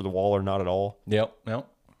aiming for the wall or not at all. Yep. And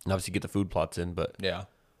obviously get the food plots in, but Yeah.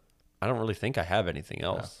 I don't really think I have anything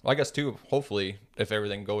else. Well, I guess too. Hopefully, if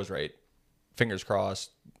everything goes right, fingers crossed,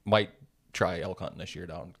 might try elk hunting this year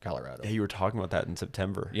down in Colorado. Yeah, you were talking about that in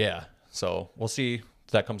September. Yeah. So we'll see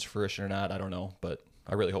if that comes to fruition or not. I don't know, but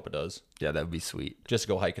I really hope it does. Yeah, that would be sweet. Just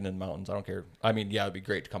go hiking in the mountains. I don't care. I mean, yeah, it'd be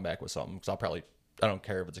great to come back with something because I don't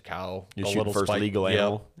care if it's a cow, You a shoot little first spike- legal yeah,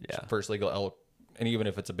 animal. Yeah. First legal elk. And even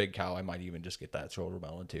if it's a big cow, I might even just get that shoulder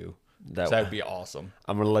melon too. That- That would be awesome.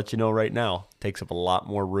 I'm going to let you know right now. Takes up a lot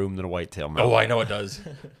more room than a whitetail mount. Oh, I know it does.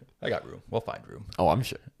 I got room. We'll find room. Oh, I'm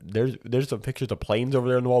sure. There's some pictures of planes over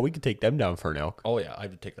there on the wall. We could take them down for an elk. Oh yeah, I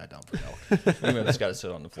would take that down for an elk. Even if it's got to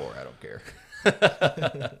sit on the floor, I don't care.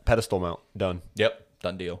 Pedestal mount. Done. Yep,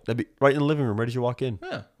 done deal. That'd be right in the living room, right as you walk in.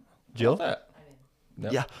 Yeah, Jill? How about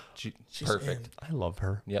that? Yep. Yeah. She's Perfect. in. I love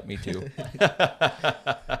her. Yep, me too.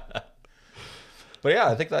 But yeah,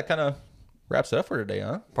 I think that kind of wraps it up for today,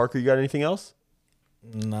 huh? Parker, you got anything else?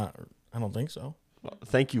 I don't think so.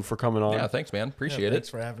 Thank you for coming on. Yeah, thanks, man. Appreciate Thanks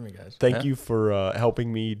it. for having me, guys. Thank Yeah. you for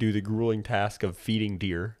helping me do the grueling task of feeding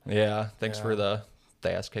deer. Yeah, thanks Yeah. for the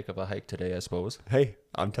ass kick of a hike today, I suppose. Hey,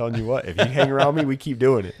 I'm telling you what, if you hang around me, we keep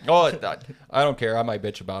doing it. Oh, I don't care. I might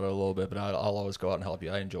bitch about it a little bit, but I'll always go out and help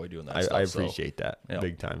you. I enjoy doing that stuff. I so- appreciate that yeah.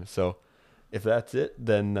 big time. So if that's it,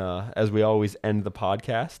 then as we always end the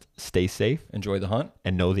podcast, stay safe Enjoy the hunt.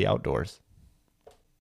 and know the outdoors.